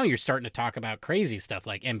 now you're starting to talk about crazy stuff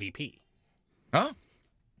like MVP. Oh,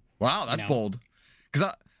 wow. That's bold.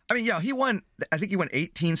 Because, he won, I think he won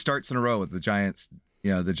 18 starts in a row with the Giants.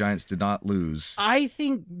 The Giants did not lose. I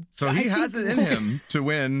think. So he has it in him to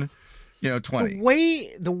win, 20.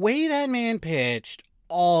 The way that man pitched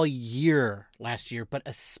all year last year, but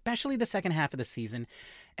especially the second half of the season,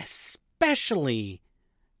 especially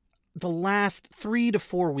the last 3 to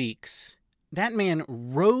 4 weeks, that man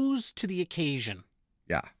rose to the occasion.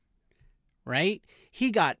 Yeah. Right?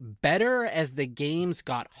 He got better as the games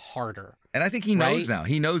got harder. And I think he knows now.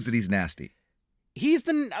 He knows that he's nasty. He's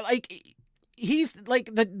like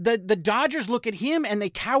the Dodgers look at him and they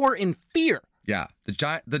cower in fear. Yeah.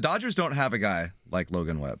 The Dodgers don't have a guy like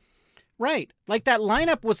Logan Webb. Right. Like that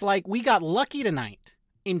lineup was like, we got lucky tonight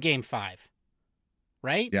in game 5.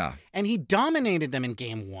 Right? Yeah. And he dominated them in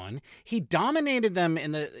game 1. He dominated them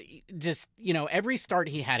in every start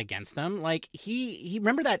he had against them. Like he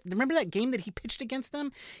remember that game that he pitched against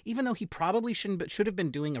them, even though he probably should have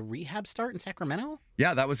been doing a rehab start in Sacramento?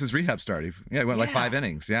 Yeah, that was his rehab start. He went like 5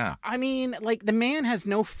 innings. Yeah. The man has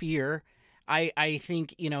no fear. I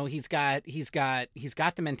think, he's got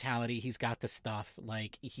the mentality, he's got the stuff.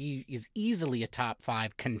 Like he is easily a top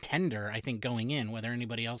 5 contender, I think, going in, whether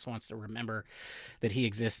anybody else wants to remember that he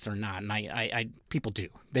exists or not. And people do.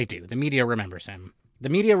 They do. The media remembers him. The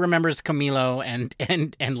media remembers Camilo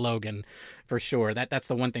and Logan for sure. That's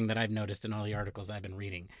the one thing that I've noticed in all the articles I've been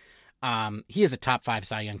reading. He is a top 5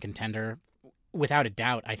 Cy Young contender. Without a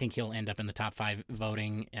doubt, I think he'll end up in the top 5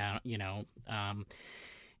 voting,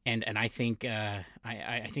 And I think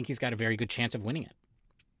I think he's got a very good chance of winning it.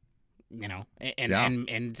 And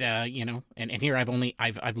here I've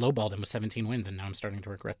lowballed him with 17 wins, and now I'm starting to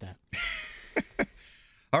regret that.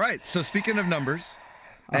 All right. So speaking of numbers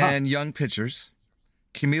and young pitchers,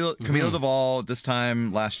 Camilo Doval this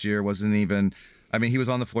time last year wasn't even. He was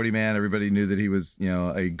on the 40 man. Everybody knew that he was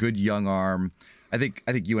a good young arm. I think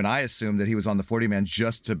you and I assumed that he was on the 40 man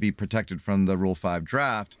just to be protected from the Rule 5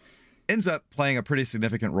 draft. Ends up playing a pretty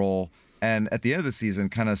significant role, and at the end of the season,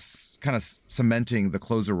 kind of cementing the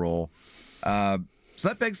closer role. So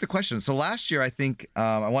that begs the question. So last year, I think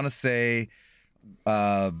I want to say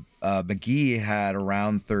McGee had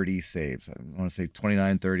around 30 saves. I want to say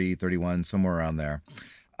 29, 30, 31, somewhere around there.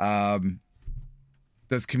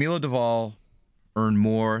 Does Camilo Doval earn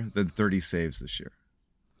more than 30 saves this year?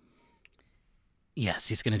 Yes,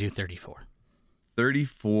 he's going to do 34.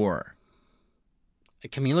 34.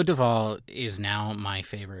 Camilo Doval is now my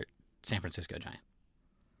favorite San Francisco Giant.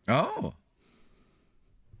 Oh.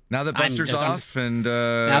 Now that Buster's off and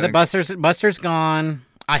now that Buster's gone,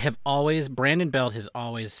 Brandon Belt has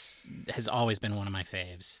always been one of my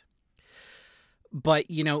faves. But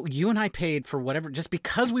you and I paid for whatever, just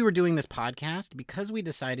because we were doing this podcast, because we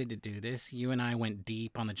decided to do this, you and I went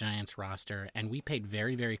deep on the Giants roster, and we paid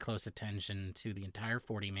very, very close attention to the entire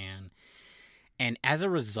 40 man. And as a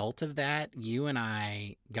result of that, you and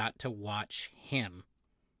I got to watch him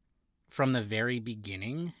from the very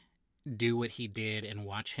beginning do what he did and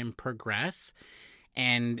watch him progress.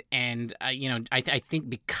 And I think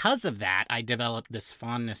because of that, I developed this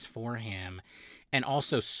fondness for him and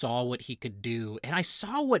also saw what he could do. And I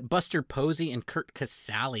saw what Buster Posey and Curt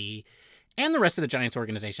Casali and the rest of the Giants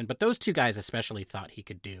organization, but those two guys especially, thought he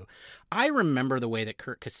could do. I remember the way that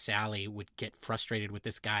Curt Casali would get frustrated with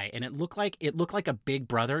this guy, and it looked like a big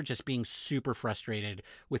brother just being super frustrated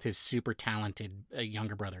with his super talented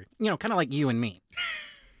younger brother. Kind of like you and me.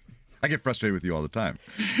 I get frustrated with you all the time.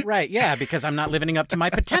 Right, yeah, because I'm not living up to my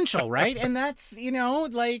potential, right? And that's,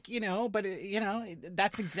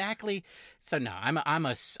 that's exactly. So no, I'm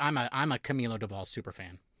a Camilo Doval super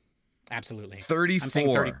fan. Absolutely. 34. I'm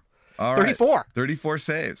saying 30. All 34. Right. 34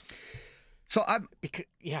 saves. So I'm Because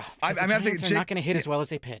the I mean, I think Giants are Jake- not going to hit as well as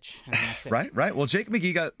they pitch. I mean, that's it. right. Well, Jake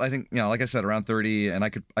McGee got, I think, like I said, around 30, and I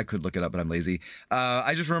could look it up, but I'm lazy.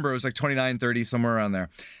 I just remember it was like 29, 30, somewhere around there.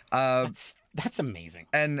 That's amazing.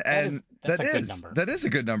 And that's a good number. That is a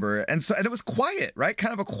good number. And it was quiet, right?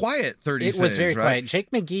 Kind of a quiet 30 It saves, was very right? quiet.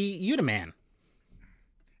 Jake McGee, you the man.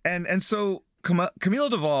 And so Camilo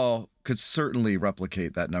Duvall could certainly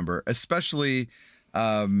replicate that number, especially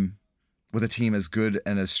with a team as good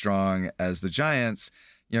and as strong as the Giants.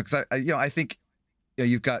 Because I think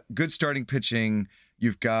you've got good starting pitching,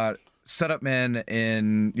 you've got setup men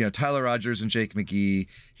in Tyler Rogers and Jake McGee.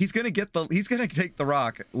 He's gonna take the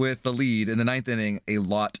rock with the lead in the ninth inning a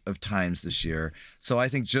lot of times this year. So I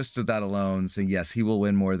think just of that alone, saying yes, he will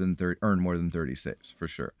win earn more than 30 saves for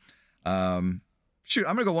sure. Shoot,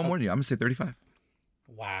 I'm gonna go one more than you. I'm gonna say 35.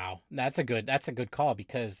 Wow, that's a good call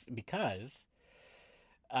because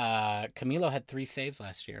Camilo had 3 saves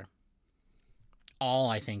last year, all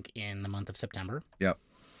I think in the month of September. Yep.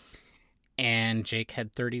 And Jake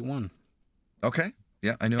had 31. Okay.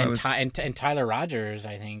 Yeah, I knew I was. And Tyler Rogers,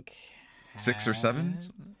 I think, 6 or 7.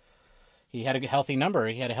 He had a healthy number.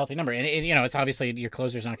 And it's obviously your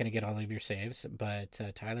closer's not going to get all of your saves, but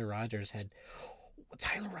Tyler Rogers had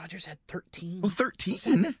 13. Oh,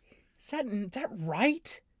 13. Is that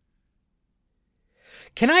right?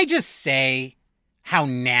 Can I just say how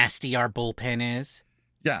nasty our bullpen is?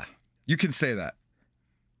 Yeah, you can say that.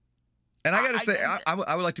 And I got to say, I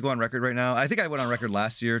would like to go on record right now. I think I went on record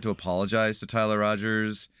last year to apologize to Tyler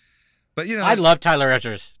Rogers. But, I love Tyler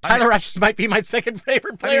Rogers. Tyler Rogers might be my second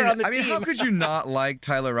favorite player on the team. How could you not like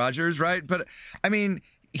Tyler Rogers, right? But,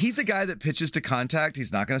 he's a guy that pitches to contact.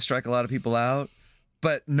 He's not going to strike a lot of people out.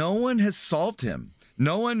 But no one has solved him.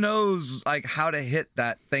 No one knows, how to hit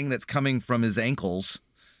that thing that's coming from his ankles,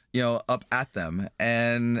 up at them.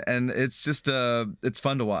 And it's just, it's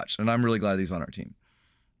fun to watch. And I'm really glad he's on our team.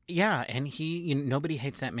 Yeah, and nobody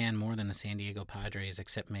hates that man more than the San Diego Padres,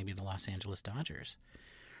 except maybe the Los Angeles Dodgers,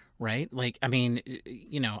 right? He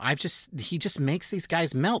just makes these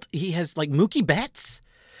guys melt. He has Mookie Betts,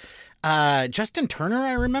 Justin Turner.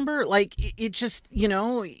 I remember, it just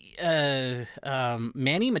Manny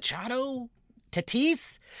Machado,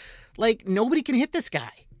 Tatis, nobody can hit this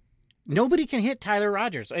guy. Nobody can hit Tyler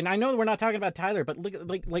Rogers. And I know we're not talking about Tyler, but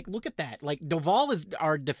look at that. Duvall is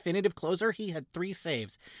our definitive closer. He had 3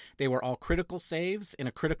 saves. They were all critical saves in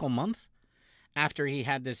a critical month after he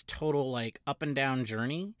had this total up and down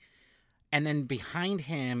journey. And then behind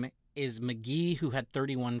him is McGee, who had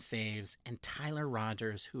 31 saves, and Tyler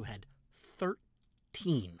Rogers, who had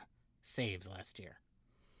 13 saves last year.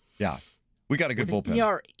 Yeah. We got a good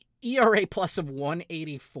bullpen. ERA plus of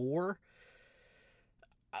 184.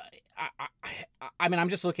 I'm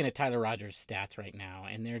just looking at Tyler Rogers' stats right now,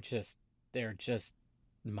 and they're just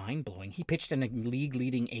mind-blowing. He pitched in a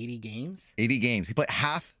league-leading 80 games. 80 games. He played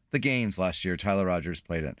half the games last year Tyler Rogers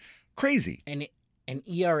played in. Crazy. And an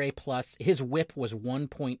ERA plus, his whip was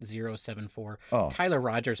 1.074. Oh. Tyler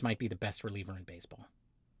Rogers might be the best reliever in baseball.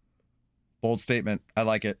 Bold statement. I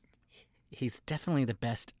like it. He's definitely the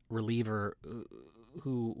best reliever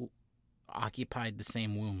who occupied the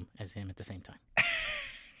same womb as him at the same time.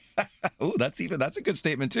 Oh, that's a good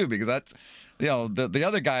statement too, because that's the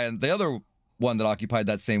other guy and the other one that occupied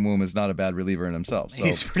that same womb is not a bad reliever in himself. So.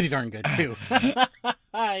 He's pretty darn good too. Yeah. All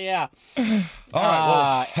right.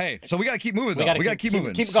 Well, hey, so we got to keep moving though. We got to keep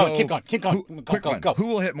moving. Keep going. Go. Who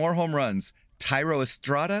will hit more home runs, Thairo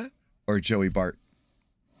Estrada or Joey Bart?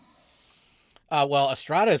 Well,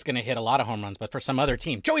 Estrada is going to hit a lot of home runs, but for some other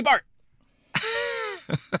team, Joey Bart.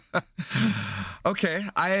 Okay,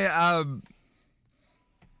 I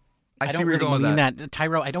see where you're going with that.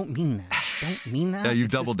 Thairo, I don't mean that. I don't mean that. Yeah, you've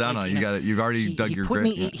doubled down on it. You got it. You've already dug your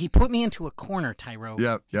grave. He put me into a corner, Thairo.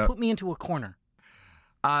 Yep. He put me into a corner.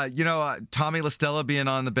 Tommy La Stella being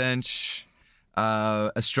on the bench.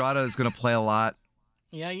 Estrada is going to play a lot.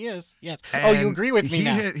 Yeah, he is. Yes. And you agree with me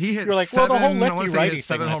now. He hit You're like, seven, well, the whole lefty-righty thing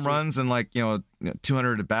 7 home runs and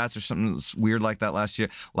 200 at bats or something weird like that last year.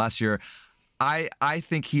 I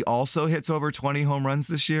think he also hits over 20 home runs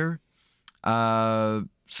this year.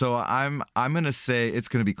 So I'm going to say it's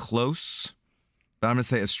going to be close, but I'm going to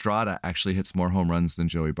say Estrada actually hits more home runs than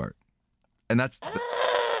Joey Bart. And that's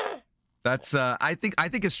I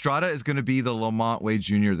think Estrada is going to be the Lamont Wade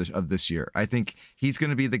Jr. of this year. I think he's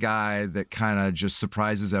going to be the guy that kind of just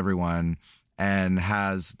surprises everyone and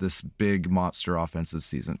has this big monster offensive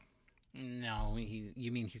season. No,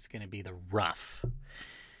 you mean he's going to be the rough.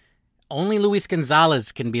 Only Luis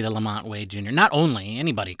Gonzalez can be the Lamont Wade Jr. Not only,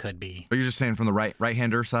 anybody could be. But you're just saying from the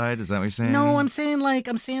right-hander side? Is that what you're saying? No, I'm saying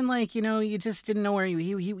you just didn't know where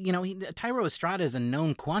Thairo Estrada is a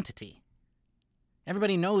known quantity.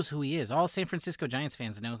 Everybody knows who he is. All San Francisco Giants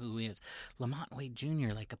fans know who he is. Lamont Wade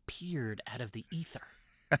Jr. appeared out of the ether.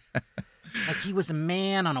 He was a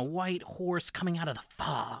man on a white horse coming out of the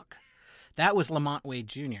fog. That was Lamont Wade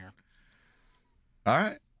Jr. All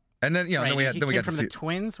right. And then, then we got from the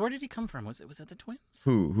Twins. Where did he come from? Was it the Twins?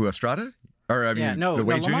 Who Estrada? Or Wade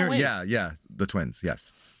Jr.? Wade. Yeah, the Twins.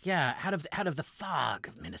 Yes. Yeah, out of the fog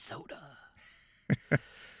of Minnesota.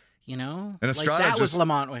 And Estrada that was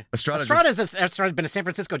Lamont Wade. Estrada's been a San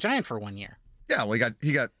Francisco Giant for 1 year. Yeah, well,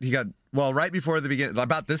 he got right before the beginning,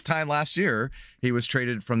 about this time last year, he was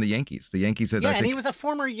traded from the Yankees. The Yankees had, and he was a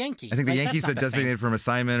former Yankee. I think the Yankees had designated from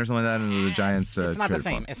assignment or something like that, and the Giants. It's not the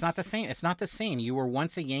same. It's not the same. It's not the same. You were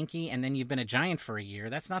once a Yankee, and then you've been a Giant for a year.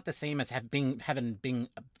 That's not the same as having been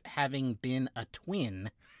a Twin,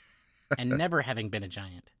 and never having been a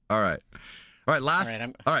Giant. All right. All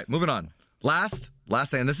right. Moving on. Last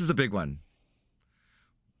thing, and this is a big one.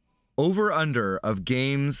 Over under of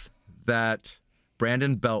games that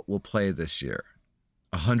Brandon Belt will play this year.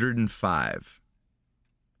 105.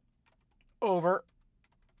 Over.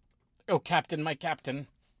 Oh, Captain, my Captain.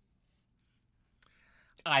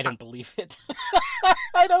 I don't believe it.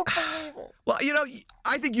 I don't believe it. Well,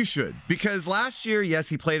 I think you should. Because last year, yes,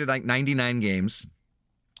 he played at 99 games.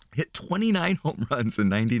 Hit 29 home runs in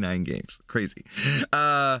 99 games. Crazy.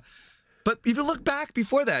 But if you look back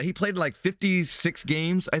before that, he played 56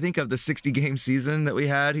 games, I think, of the 60-game season that we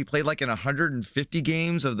had. He played in 150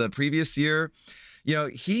 games of the previous year.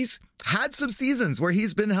 He's had some seasons where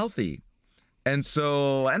he's been healthy. And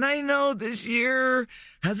I know this year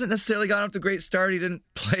hasn't necessarily gotten off to a great start. He didn't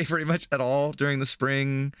play very much at all during the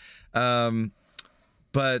spring.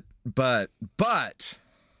 But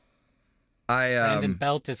Brandon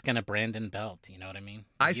Belt is going to Brandon Belt. You know what I mean?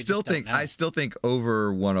 I still think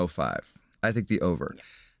over 105. I think the over.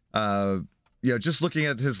 Yeah. Just looking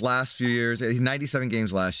at his last few years, 97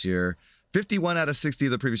 games last year, 51 out of 60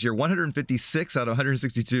 of the previous year, 156 out of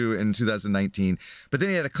 162 in 2019. But then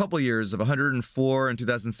he had a couple years of 104 in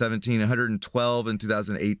 2017, 112 in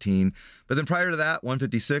 2018. But then prior to that,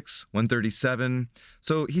 156, 137.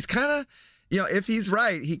 So he's kind of, if he's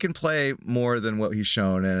right, he can play more than what he's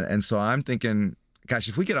shown. And so I'm thinking, gosh,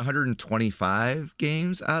 if we get 125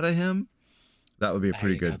 games out of him, that would be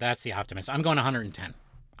pretty good. That's the optimist. I'm going 110.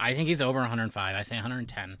 I think he's over 105. I say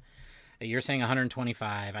 110. You're saying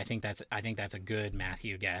 125. I think that's a good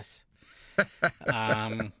Matthew guess.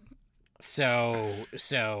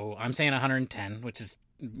 So I'm saying 110,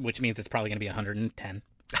 which means it's probably going to be 110.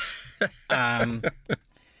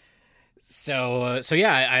 So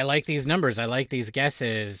yeah, I like these numbers. I like these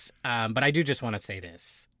guesses. But I do just want to say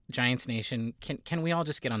this. Giants Nation, can we all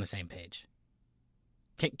just get on the same page?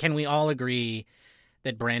 Can we all agree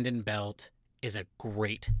that Brandon Belt is a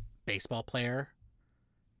great baseball player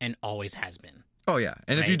and always has been? Oh yeah.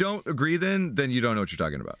 And right? If you don't agree then you don't know what you're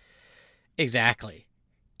talking about. Exactly.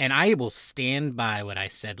 And I will stand by what I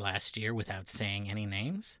said last year without saying any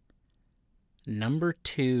names. Number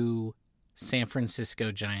 2 San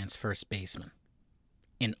Francisco Giants first baseman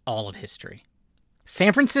in all of history.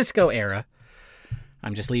 San Francisco era.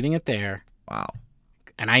 I'm just leaving it there. Wow.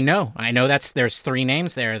 And I know there's 3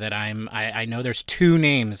 names there that I know there's 2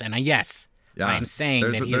 names, and I'm saying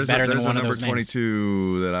that he's better than one of those names. There's a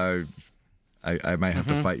number 22 that I might have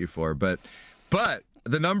to fight you for, but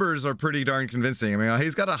the numbers are pretty darn convincing. I mean,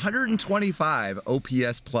 he's got 125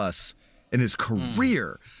 OPS plus in his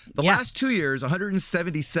career. The last 2 years,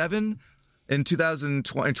 177 in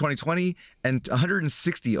 2020 and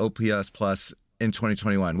 160 OPS plus in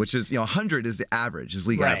 2021, which is 100 is the average, is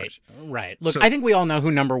league average. Right. Look, I think we all know who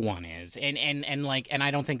number 1 is, and I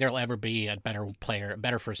don't think there'll ever be a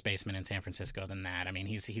better first baseman in San Francisco than that. I mean,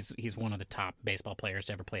 he's one of the top baseball players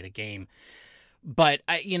to ever play the game. But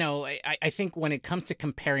I think when it comes to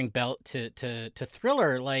comparing Belt to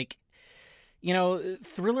Thriller,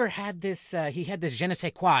 Thriller had this he had this je ne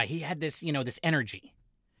sais quoi. He had this this energy,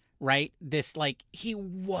 right? This he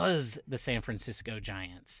was the San Francisco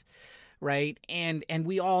Giants. Right. And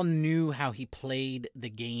we all knew how he played the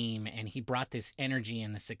game, and he brought this energy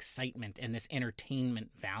and this excitement and this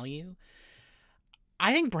entertainment value.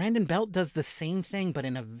 I think Brandon Belt does the same thing, but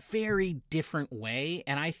in a very different way.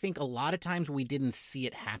 And I think a lot of times we didn't see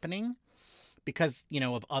it happening because,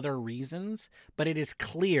 of other reasons. But it is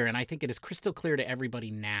clear, and I think it is crystal clear to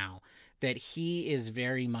everybody now, that he is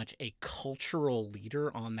very much a cultural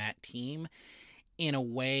leader on that team, in a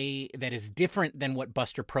way that is different than what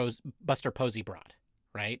Buster Posey brought,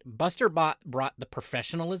 right? Buster brought the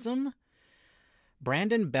professionalism.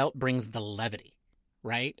 Brandon Belt brings the levity,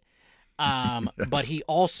 right? Yes. But he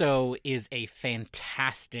also is a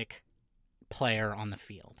fantastic player on the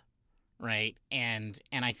field, right? And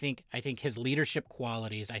I think his leadership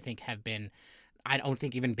qualities have been, I don't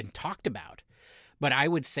think even been talked about. But I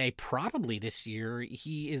would say probably this year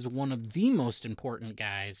he is one of the most important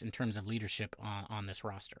guys in terms of leadership on this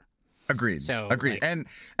roster. Agreed. So agreed. And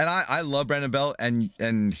I love Brandon Belt,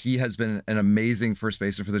 and he has been an amazing first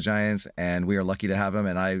baseman for the Giants, and we are lucky to have him.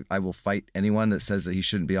 And I will fight anyone that says that he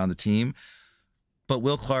shouldn't be on the team. But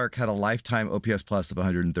Will Clark had a lifetime OPS plus of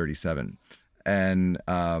 137, and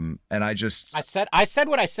I said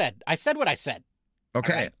what I said. I said what I said.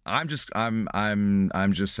 Okay, right. I'm just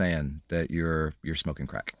saying that you're smoking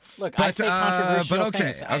crack. Look, I say controversial but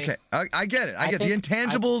okay, things. Okay, I get it. I get the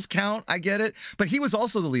intangibles count. I get it. But he was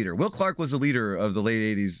also the leader. Will Clark was the leader of the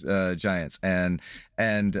late '80s Giants, and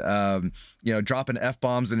dropping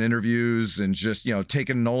F-bombs in interviews and just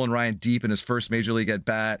taking Nolan Ryan deep in his first major league at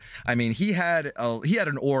bat. I mean, he had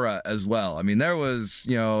an aura as well. I mean, there was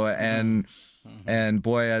and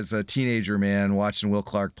boy, as a teenager, man, watching Will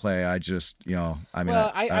Clark play, I'm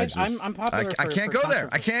popular. I can't go there.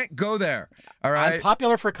 I can't go there. All right. I'm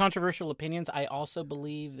popular for controversial opinions. I also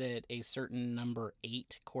believe that a certain number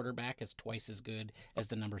 8 quarterback is twice as good as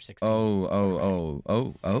the number 16. Oh.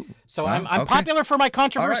 So I'm popular for my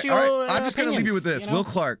controversial. All right. I'm just going to leave you with this. You know? Will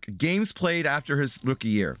Clark, games played after his rookie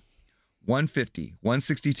year. 150,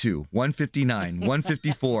 162, 159,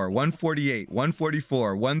 154, 148,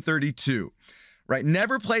 144, 132. Right?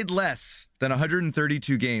 Never played less than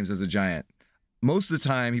 132 games as a Giant. Most of the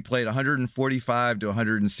time, he played 145 to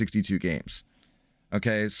 162 games.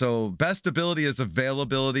 Okay, so best ability is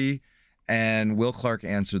availability, and Will Clark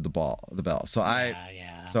answered the bell. So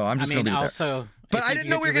I'm just going to leave it there. But I didn't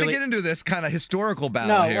know we were going to get into this kind of historical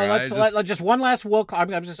battle here. Let's just one last Will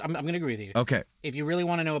Clark. I'm going to agree with you. Okay. If you really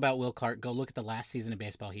want to know about Will Clark, go look at the last season of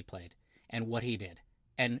baseball he played and what he did,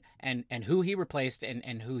 and who he replaced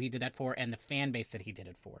and who he did that for, and the fan base that he did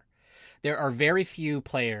it for. There are very few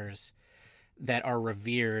players that are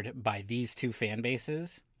revered by these two fan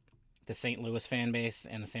bases, the St. Louis fan base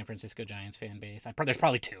and the San Francisco Giants fan base. There's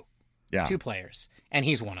probably two. Yeah. 2 players, and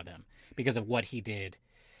he's one of them because of what he did.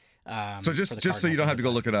 So just so you don't have to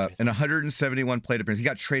go look it up, in 171 plate appearances, he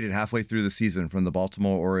got traded halfway through the season from the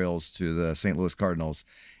Baltimore Orioles to the St. Louis Cardinals.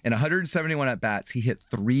 In 171 at bats, he hit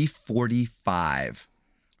 345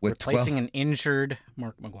 with replacing an injured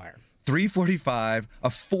Mark McGwire. 345, a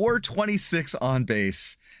 426 on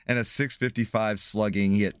base, and a 655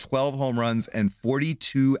 slugging. He hit 12 home runs and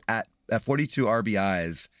 42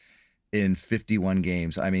 RBIs in 51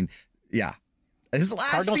 games. I mean, yeah. His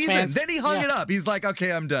last Cardinals season, fans, then he hung it up. He's like,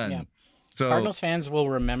 okay, I'm done. Yeah. So Cardinals fans will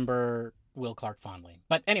remember Will Clark fondly.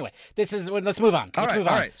 But anyway, let's move on. All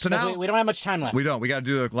right. So now we don't have much time left. We don't. We got to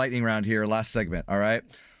do a lightning round here, last segment. All right.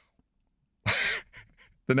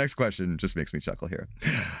 The next question just makes me chuckle here.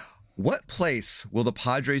 What place will the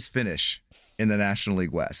Padres finish in the National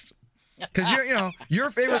League West? Because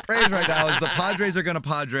your favorite phrase right now is the Padres are going to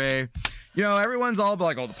Padre. Everyone's all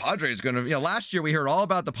like, oh, the Padres going to, last year we heard all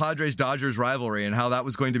about the Padres-Dodgers rivalry and how that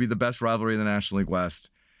was going to be the best rivalry in the National League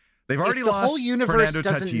West. They've already lost whole universe Fernando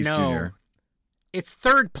Tatis Jr. It's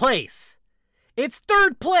third place. It's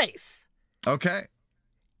third place. Okay.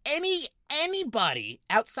 Anybody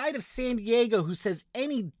outside of San Diego who says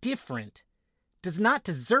any different does not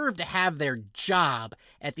deserve to have their job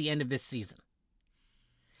at the end of this season.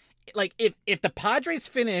 Like, if the Padres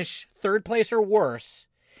finish third place or worse,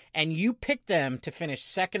 and you pick them to finish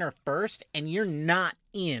second or first, and you're not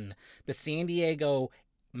in the San Diego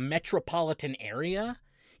metropolitan area,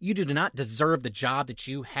 you do not deserve the job that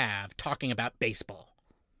you have talking about baseball.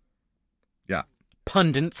 Yeah.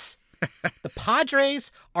 Pundits. The Padres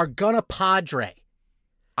are gonna Padre.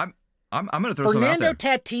 I'm gonna throw something out there. Fernando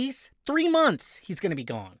Tatis, 3 months, he's gonna be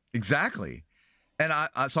gone. Exactly. And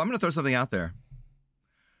so I'm gonna throw something out there.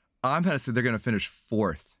 I'm gonna say they're gonna finish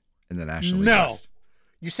 4th in the National League West.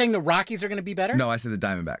 You're saying the Rockies are going to be better? No, I said the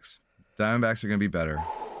Diamondbacks. Diamondbacks are going to be better.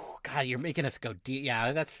 God, you're making us go deep.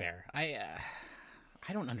 Yeah, that's fair. I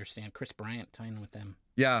don't understand Chris Bryant tying with them.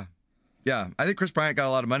 Yeah. I think Chris Bryant got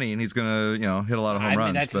a lot of money and he's going to, hit a lot of home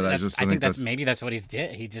runs. I think that's what he's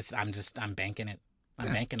did. I'm banking it.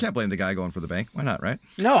 Can't blame the guy going for the bank. Why not, right?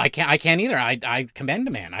 No, I can't either. I commend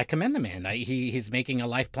the man. He's making a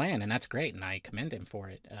life plan, and that's great, and I commend him for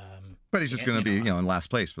it. But he's just going to be, in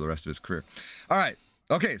last place for the rest of his career. All right.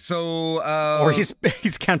 Okay, so... or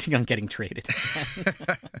he's counting on getting traded.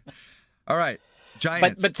 All right,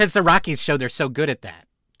 Giants. But since the Rockies show they're so good at that,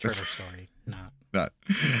 Trevor Story, not.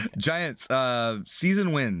 Giants,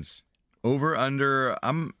 season wins, over, under,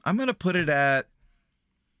 I'm going to put it at...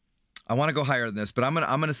 I want to go higher than this, but I'm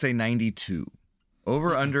gonna say 92.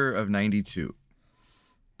 Over under of 92.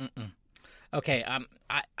 Okay.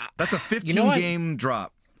 That's a 15-game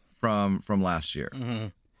drop from last year.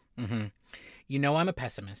 You know I'm a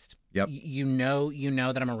pessimist. Yep. You know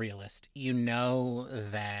that I'm a realist. You know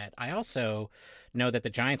that I also know that the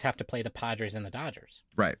Giants have to play the Padres and the Dodgers.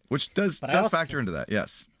 Right, which does factor into that,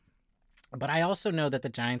 yes. But I also know that the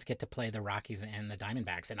Giants get to play the Rockies and the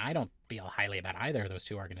Diamondbacks, and I don't feel highly about either of those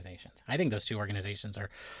two organizations. I think those two organizations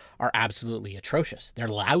are absolutely atrocious. They're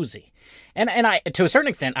lousy. And I, to a certain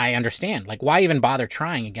extent, I understand. Like, why even bother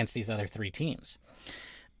trying against these other three teams?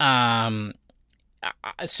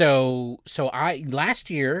 So last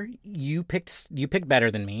year you picked better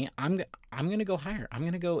than me. I'm going to go higher. I'm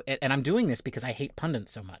going to go, and I'm doing this because I hate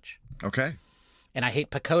pundits so much. Okay. And I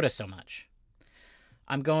hate Pacoda so much.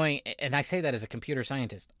 I'm going, and I say that as a computer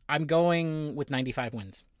scientist, I'm going with 95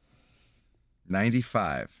 wins.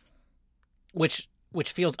 95. Which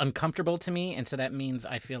feels uncomfortable to me, and so that means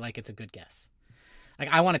I feel like it's a good guess. Like,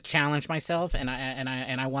 I want to challenge myself, and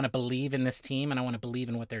I want to believe in this team, and I want to believe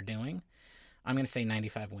in what they're doing. I'm going to say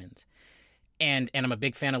 95 wins. And I'm a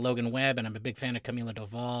big fan of Logan Webb, and I'm a big fan of Camilo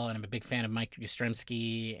Doval, and I'm a big fan of Mike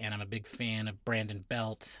Yastrzemski, and I'm a big fan of Brandon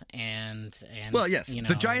Belt, and well, yes,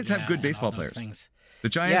 the Giants have good baseball players. Things. The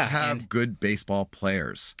Giants have good baseball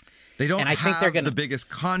players. They don't have the biggest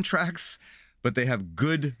contracts, but they have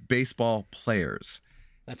good baseball players.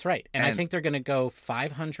 That's right. And I think they're going to go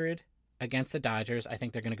 500 against the Dodgers. I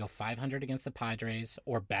think they're going to go 500 against the Padres,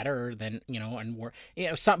 or better than,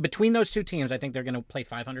 between those two teams, I think they're going to play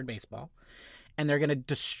 500 baseball, and they're going to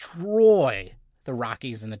destroy the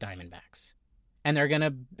Rockies and the Diamondbacks. And they're going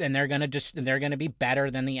to be better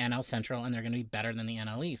than the NL Central, and they're going to be better than the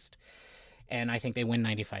NL East. And I think they win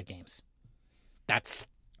 95 games. That's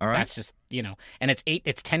all right. That's just, and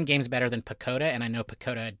it's 10 games better than Pacoda, and I know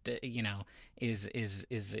Pacoda,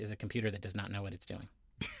 is a computer that does not know what it's doing.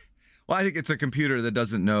 Well, I think it's a computer that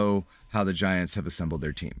doesn't know how the Giants have assembled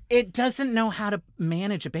their team. It doesn't know how to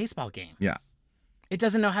manage a baseball game. Yeah. It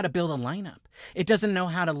doesn't know how to build a lineup. It doesn't know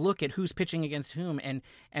how to look at who's pitching against whom and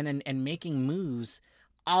making moves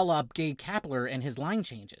a la Gabe Kapler and his line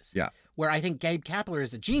changes. Yeah. Where I think Gabe Kapler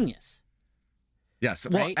is a genius. Yes.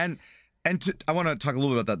 Right? Well, I want to talk a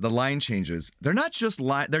little bit about that. The line changes. They're not just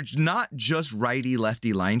righty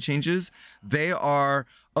lefty line changes. They are,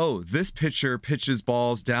 this pitcher pitches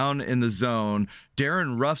balls down in the zone.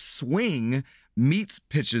 Darren Ruff's swing meets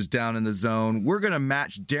pitches down in the zone. We're going to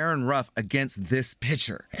match Darren Ruff against this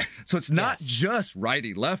pitcher. So it's not just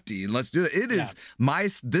righty lefty, and let's do it. It is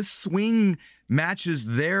this swing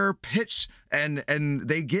matches their pitch, and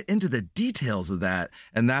they get into the details of that,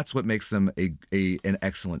 and that's what makes them an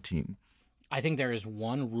excellent team. I think there is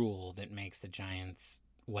one rule that makes the Giants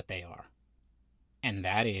what they are, and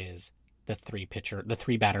that is the three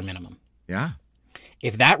batter minimum. Yeah.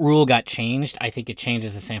 If that rule got changed, I think it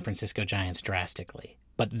changes the San Francisco Giants drastically.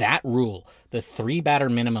 But that rule, the 3 batter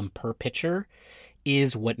minimum per pitcher,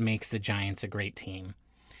 is what makes the Giants a great team.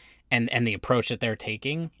 And the approach that they're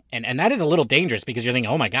taking, and that is a little dangerous, because you're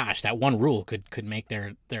thinking, oh my gosh, that one rule could make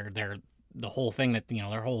the whole thing, that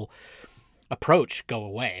their whole approach go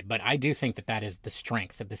away. But I do think that is the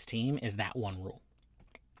strength of this team, is that one rule,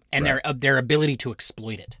 and their ability to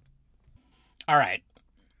exploit it. All right.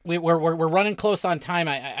 We're running close on time.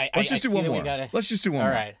 Let's just do one more. Let's just do one more.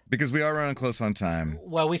 All right. Because we are running close on time.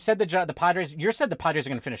 Well, we said the Padres. You said the Padres are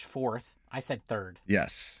going to finish 4th. I said 3rd.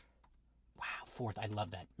 Yes. Wow, 4th. I love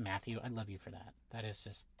that, Matthew. I love you for that.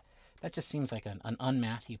 That just seems like an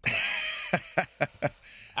un-Matthew pick.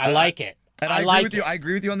 I like it. And I agree with you. I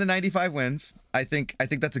agree with you on the 95 wins. I think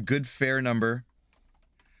that's a good, fair number.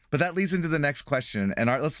 But that leads into the next question, and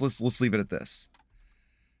let's leave it at this.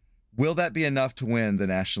 Will that be enough to win the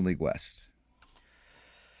National League West?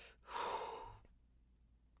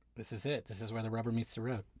 This is it. This is where the rubber meets the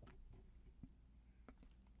road.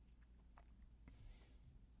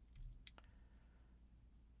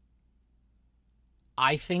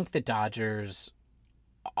 I think the Dodgers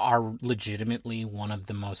are legitimately one of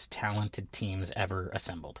the most talented teams ever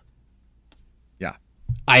assembled. Yeah.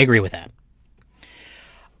 I agree with that.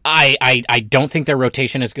 I don't think their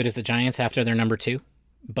rotation is as good as the Giants after their number 2.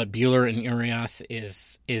 But Buehler and Urias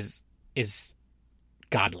is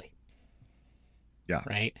godly. Yeah.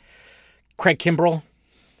 Right? Craig Kimbrell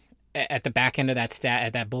at the back end of that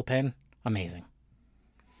bullpen, amazing.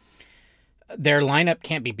 Their lineup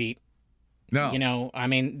can't be beat. No. I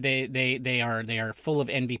mean, they are full of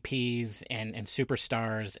MVPs and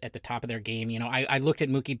superstars at the top of their game. I looked at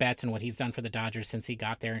Mookie Betts and what he's done for the Dodgers since he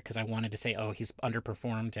got there, because I wanted to say, he's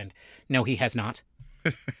underperformed, and no, he has not.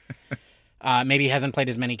 Maybe he hasn't played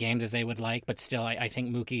as many games as they would like, but still, I think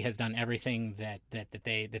Mookie has done everything that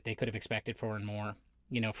they could have expected for and more.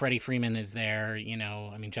 Freddie Freeman is there.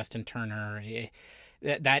 Justin Turner.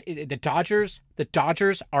 The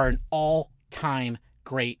Dodgers are an all-time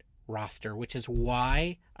great roster, which is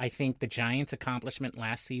why I think the Giants' accomplishment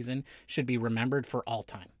last season should be remembered for all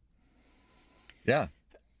time. Yeah.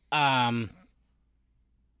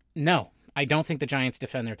 No, I don't think the Giants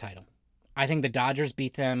defend their title. I think the Dodgers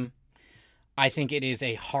beat them. I think it is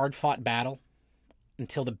a hard-fought battle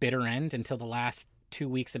until the bitter end, until the last 2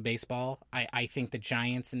 weeks of baseball. I think the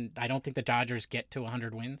Giants, and I don't think the Dodgers get to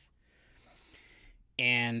 100 wins.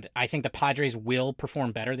 And I think the Padres will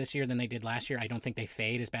perform better this year than they did last year. I don't think they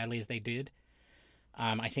fade as badly as they did.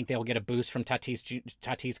 I think they'll get a boost from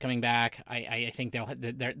Tatis coming back. I think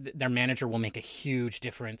their manager will make a huge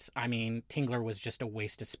difference. I mean, Tingler was just a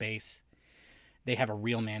waste of space. They have a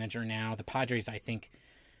real manager now. The Padres, I think,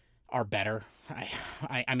 are better.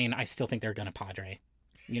 I still think they're gonna Padre.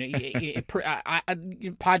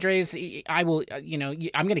 Padres. I will.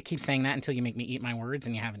 I'm gonna keep saying that until you make me eat my words,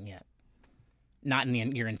 and you haven't yet. Not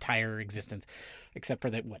in your entire existence, except for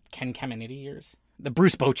the Ken Caminiti years, the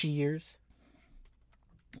Bruce Bochy years.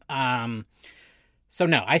 So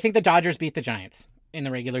no, I think the Dodgers beat the Giants in the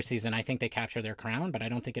regular season. I think they capture their crown, but I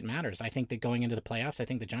don't think it matters. I think that going into the playoffs, I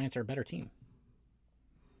think the Giants are a better team.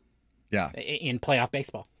 Yeah, in playoff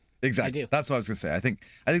baseball. Exactly. That's what I was gonna say. I think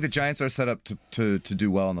the Giants are set up to do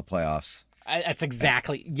well in the playoffs. That's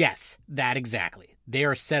exactly that exactly. They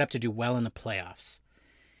are set up to do well in the playoffs.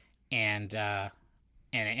 And I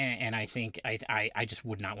think I just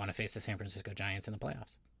would not want to face the San Francisco Giants in the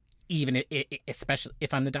playoffs, even especially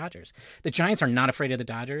if I'm the Dodgers. The Giants are not afraid of the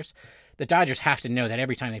Dodgers. The Dodgers have to know that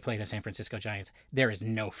every time they play the San Francisco Giants, there is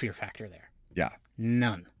no fear factor there. Yeah,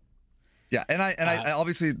 none. Yeah, and I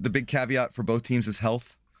obviously the big caveat for both teams is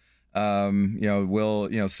health. So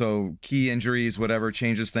key injuries, whatever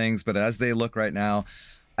changes things. But as they look right now,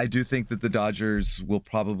 I do think that the Dodgers will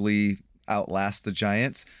probably outlast the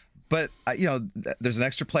Giants. But, there's an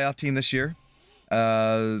extra playoff team this year.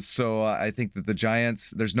 So I think that the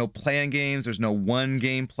Giants, there's no play-in games. There's no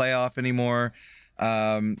one-game playoff anymore.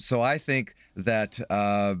 So I think that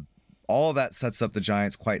all of that sets up the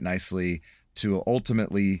Giants quite nicely to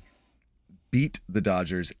ultimately beat the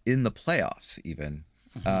Dodgers in the playoffs even.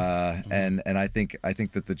 And I think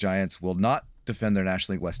that the Giants will not defend their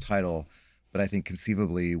National League West title, but I think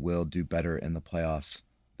conceivably will do better in the playoffs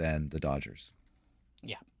than the Dodgers.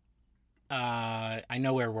 Yeah. I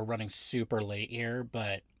know we're running super late here,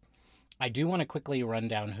 but I do want to quickly run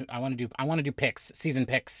down. I want to do picks, season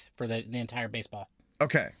picks for the entire baseball.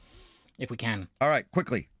 Okay, if we can. All right,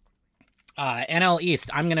 quickly. NL East.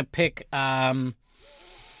 I'm gonna pick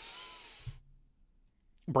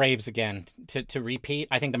Braves again to repeat.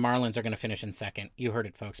 I think the Marlins are gonna finish in second. You heard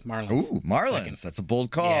it, folks. Marlins. Ooh, Marlins. Second. That's a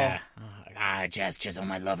bold call. Yeah. Jazz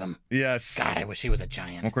Chisholm, I love him. Yes. God, I wish he was a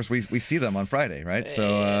Giant. Well, of course, we see them on Friday, right?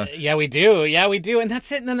 So yeah, we do, and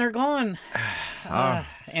that's it. And then they're gone.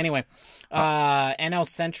 Anyway, NL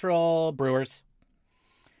Central Brewers.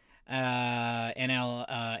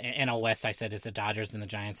 NL West, I said, is the Dodgers and the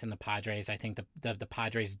Giants and the Padres. I think the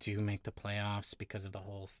Padres do make the playoffs because of the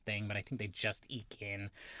whole thing, but I think they just eke in,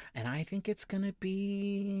 and I think it's gonna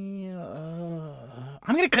be.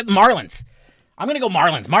 I'm gonna cut Marlins. I'm gonna go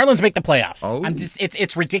Marlins. Marlins make the playoffs. Oh.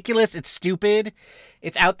 It's ridiculous. It's stupid.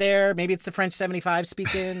 It's out there. Maybe it's the French 75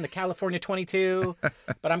 speaking, the California 22,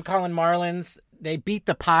 but I'm calling Marlins. They beat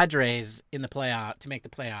the Padres in the playoff to make the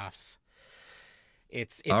playoffs.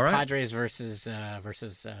 It's right. Padres versus. I'm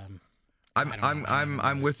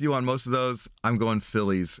with you on most of those. I'm going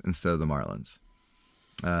Phillies instead of the Marlins.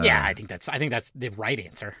 Yeah, I think that's the right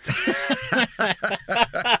answer.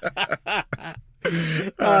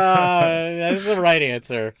 That's the right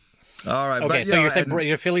answer. All right. Okay, so you said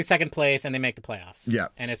you're Philly second place, and they make the playoffs. Yeah.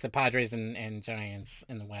 And it's the Padres and Giants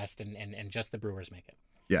in the West, and just the Brewers make it.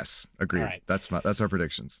 Yes, agreed. All right. That's our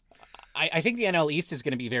predictions. I think the NL East is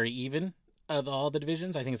going to be very even of all the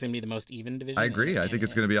divisions. I think it's going to be the most even division. I agree. I think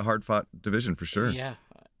it's going to be a hard-fought division for sure. Yeah.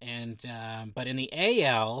 And but in the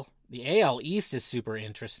AL East is super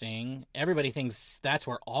interesting. Everybody thinks that's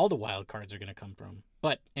where all the wild cards are going to come from.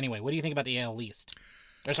 But anyway, what do you think about the AL East?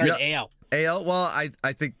 Or sorry, the AL. AL, well,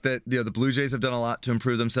 I think that the Blue Jays have done a lot to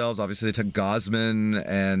improve themselves. Obviously, they took Gosman,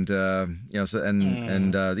 and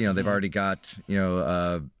they've already got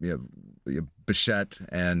Bichette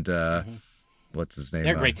and what's his name?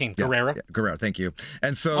 They're a great team. Yeah, Guerrero. Yeah, Guerrero. Thank you.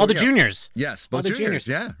 And so All the juniors. Yes, both All the juniors. juniors.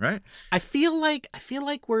 Yeah, right. I feel like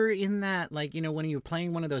we're in that, like, when you're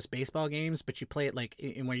playing one of those baseball games, but you play it like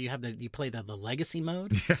in where you play the legacy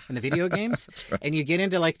mode in the video games, That's right. and you get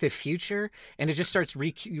into like the future, and it just starts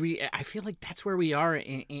I feel like that's where we are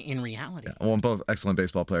in reality. Yeah, well, both excellent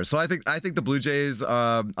baseball players. So I think the Blue Jays.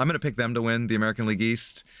 I'm going to pick them to win the American League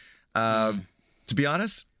East. To be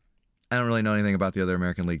honest, I don't really know anything about the other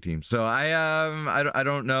American League teams, so I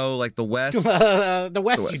don't know, like the West. The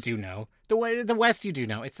West, you do know. The West, you do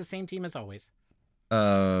know. It's the same team as always.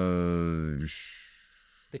 The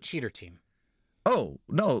cheater team. Oh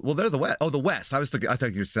no! Well, they're the West. Oh, the West. I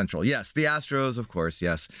thought you were Central. Yes, the Astros, of course.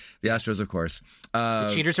 Yes, the Astros, of course.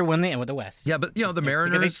 The cheaters are winning with the West. Yeah, but the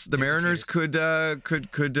Mariners. The Mariners could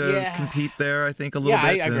compete there. I think a little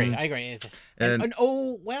bit. Yeah, I agree. And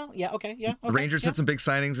okay. The Rangers had some big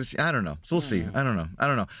signings this year. I don't know. So we'll see. I don't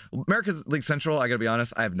know. American League Central. I got to be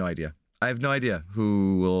honest. I have no idea.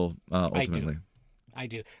 Who will ultimately. I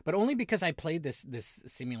do, but only because I played this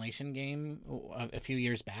simulation game a few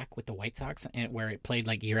years back with the White Sox, and where it played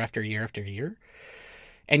like year after year after year.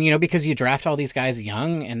 And because you draft all these guys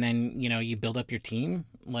young, and then you build up your team.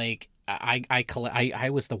 Like I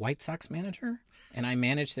was the White Sox manager, and I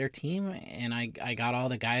managed their team, and I got all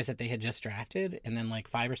the guys that they had just drafted, and then like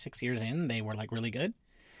 5 or 6 years in, they were like really good.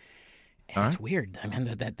 And it's weird. I mean,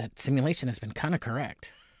 that simulation has been kind of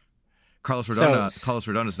correct. Carlos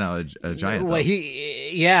Rodon is now a Giant. Well,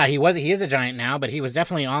 he is a Giant now, but he was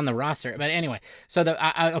definitely on the roster. But anyway, so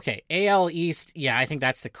AL East, I think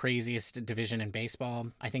that's the craziest division in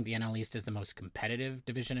baseball. I think the NL East is the most competitive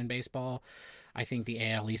division in baseball. I think the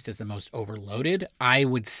AL East is the most overloaded. I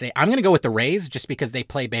would say I'm going to go with the Rays just because they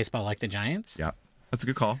play baseball like the Giants. Yeah. That's a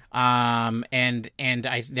good call. They're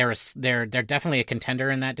definitely a contender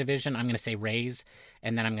in that division. I'm going to say Rays,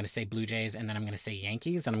 and then I'm going to say Blue Jays, and then I'm going to say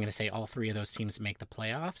Yankees, and I'm going to say all three of those teams make the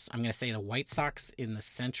playoffs. I'm going to say the White Sox in the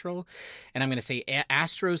Central, and I'm going to say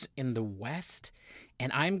Astros in the West,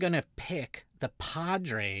 and I'm going to pick the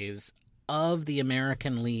Padres of the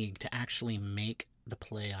American League to actually make the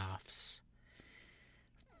playoffs.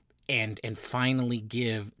 And finally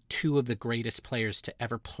give two of the greatest players to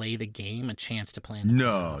ever play the game a chance to play in the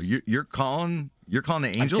playoffs. You're calling the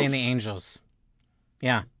Angels? I'm saying the Angels.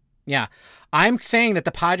 Yeah. I'm saying that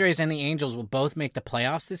the Padres and the Angels will both make the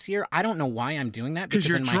playoffs this year. I don't know why I'm doing that. Because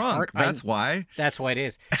you're in my drunk. Heart, That's why. That's why it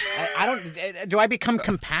is. I don't. Do I become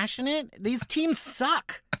compassionate? These teams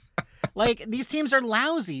suck. Like, these teams are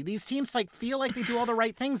lousy. These teams feel like they do all the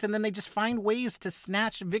right things, and then they just find ways to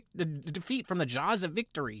snatch defeat from the jaws of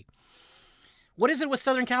victory. What is it with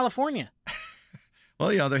Southern California?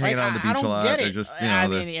 Well, they're hanging out on the beach a lot. They're just,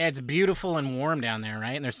 it's beautiful and warm down there,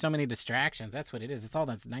 right? And there's so many distractions. That's what it is. It's all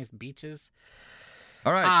those nice beaches.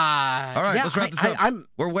 All right. Let's wrap this up.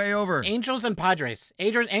 We're way over. Angels and Padres.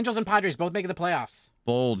 Angels and Padres both making the playoffs.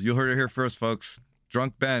 Bold. You heard it here first, folks.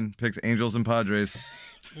 Drunk Ben picks Angels and Padres.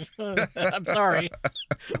 I'm sorry.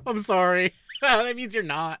 That means you're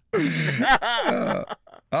not.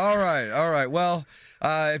 All right. Well,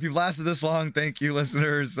 if you've lasted this long, thank you,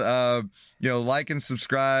 listeners. Like and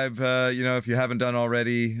subscribe. If you haven't done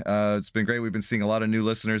already, it's been great. We've been seeing a lot of new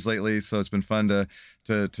listeners lately, so it's been fun to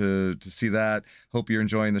see that. Hope you're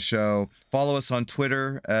enjoying the show. Follow us on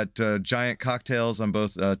Twitter at Giant Cocktails on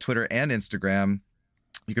both Twitter and Instagram.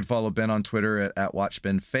 You can follow Ben on Twitter at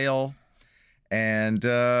WatchBenFail. And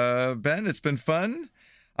Ben, it's been fun.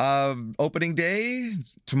 Opening day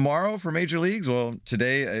tomorrow for Major Leagues. Well,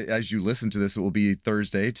 today, as you listen to this, it will be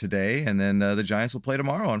Thursday today, and then the Giants will play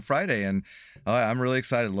tomorrow on Friday. And I'm really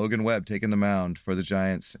excited. Logan Webb taking the mound for the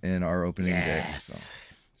Giants in our opening day.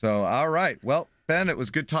 So, all right. Well, Ben, it was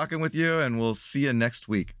good talking with you, and we'll see you next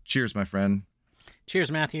week. Cheers, my friend. Cheers,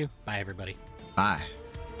 Matthew. Bye, everybody. Bye.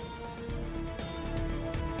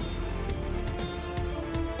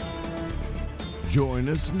 Join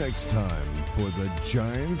us next time for the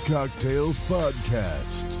Giant Cocktails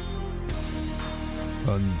Podcast.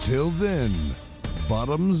 Until then,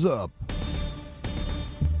 bottoms up.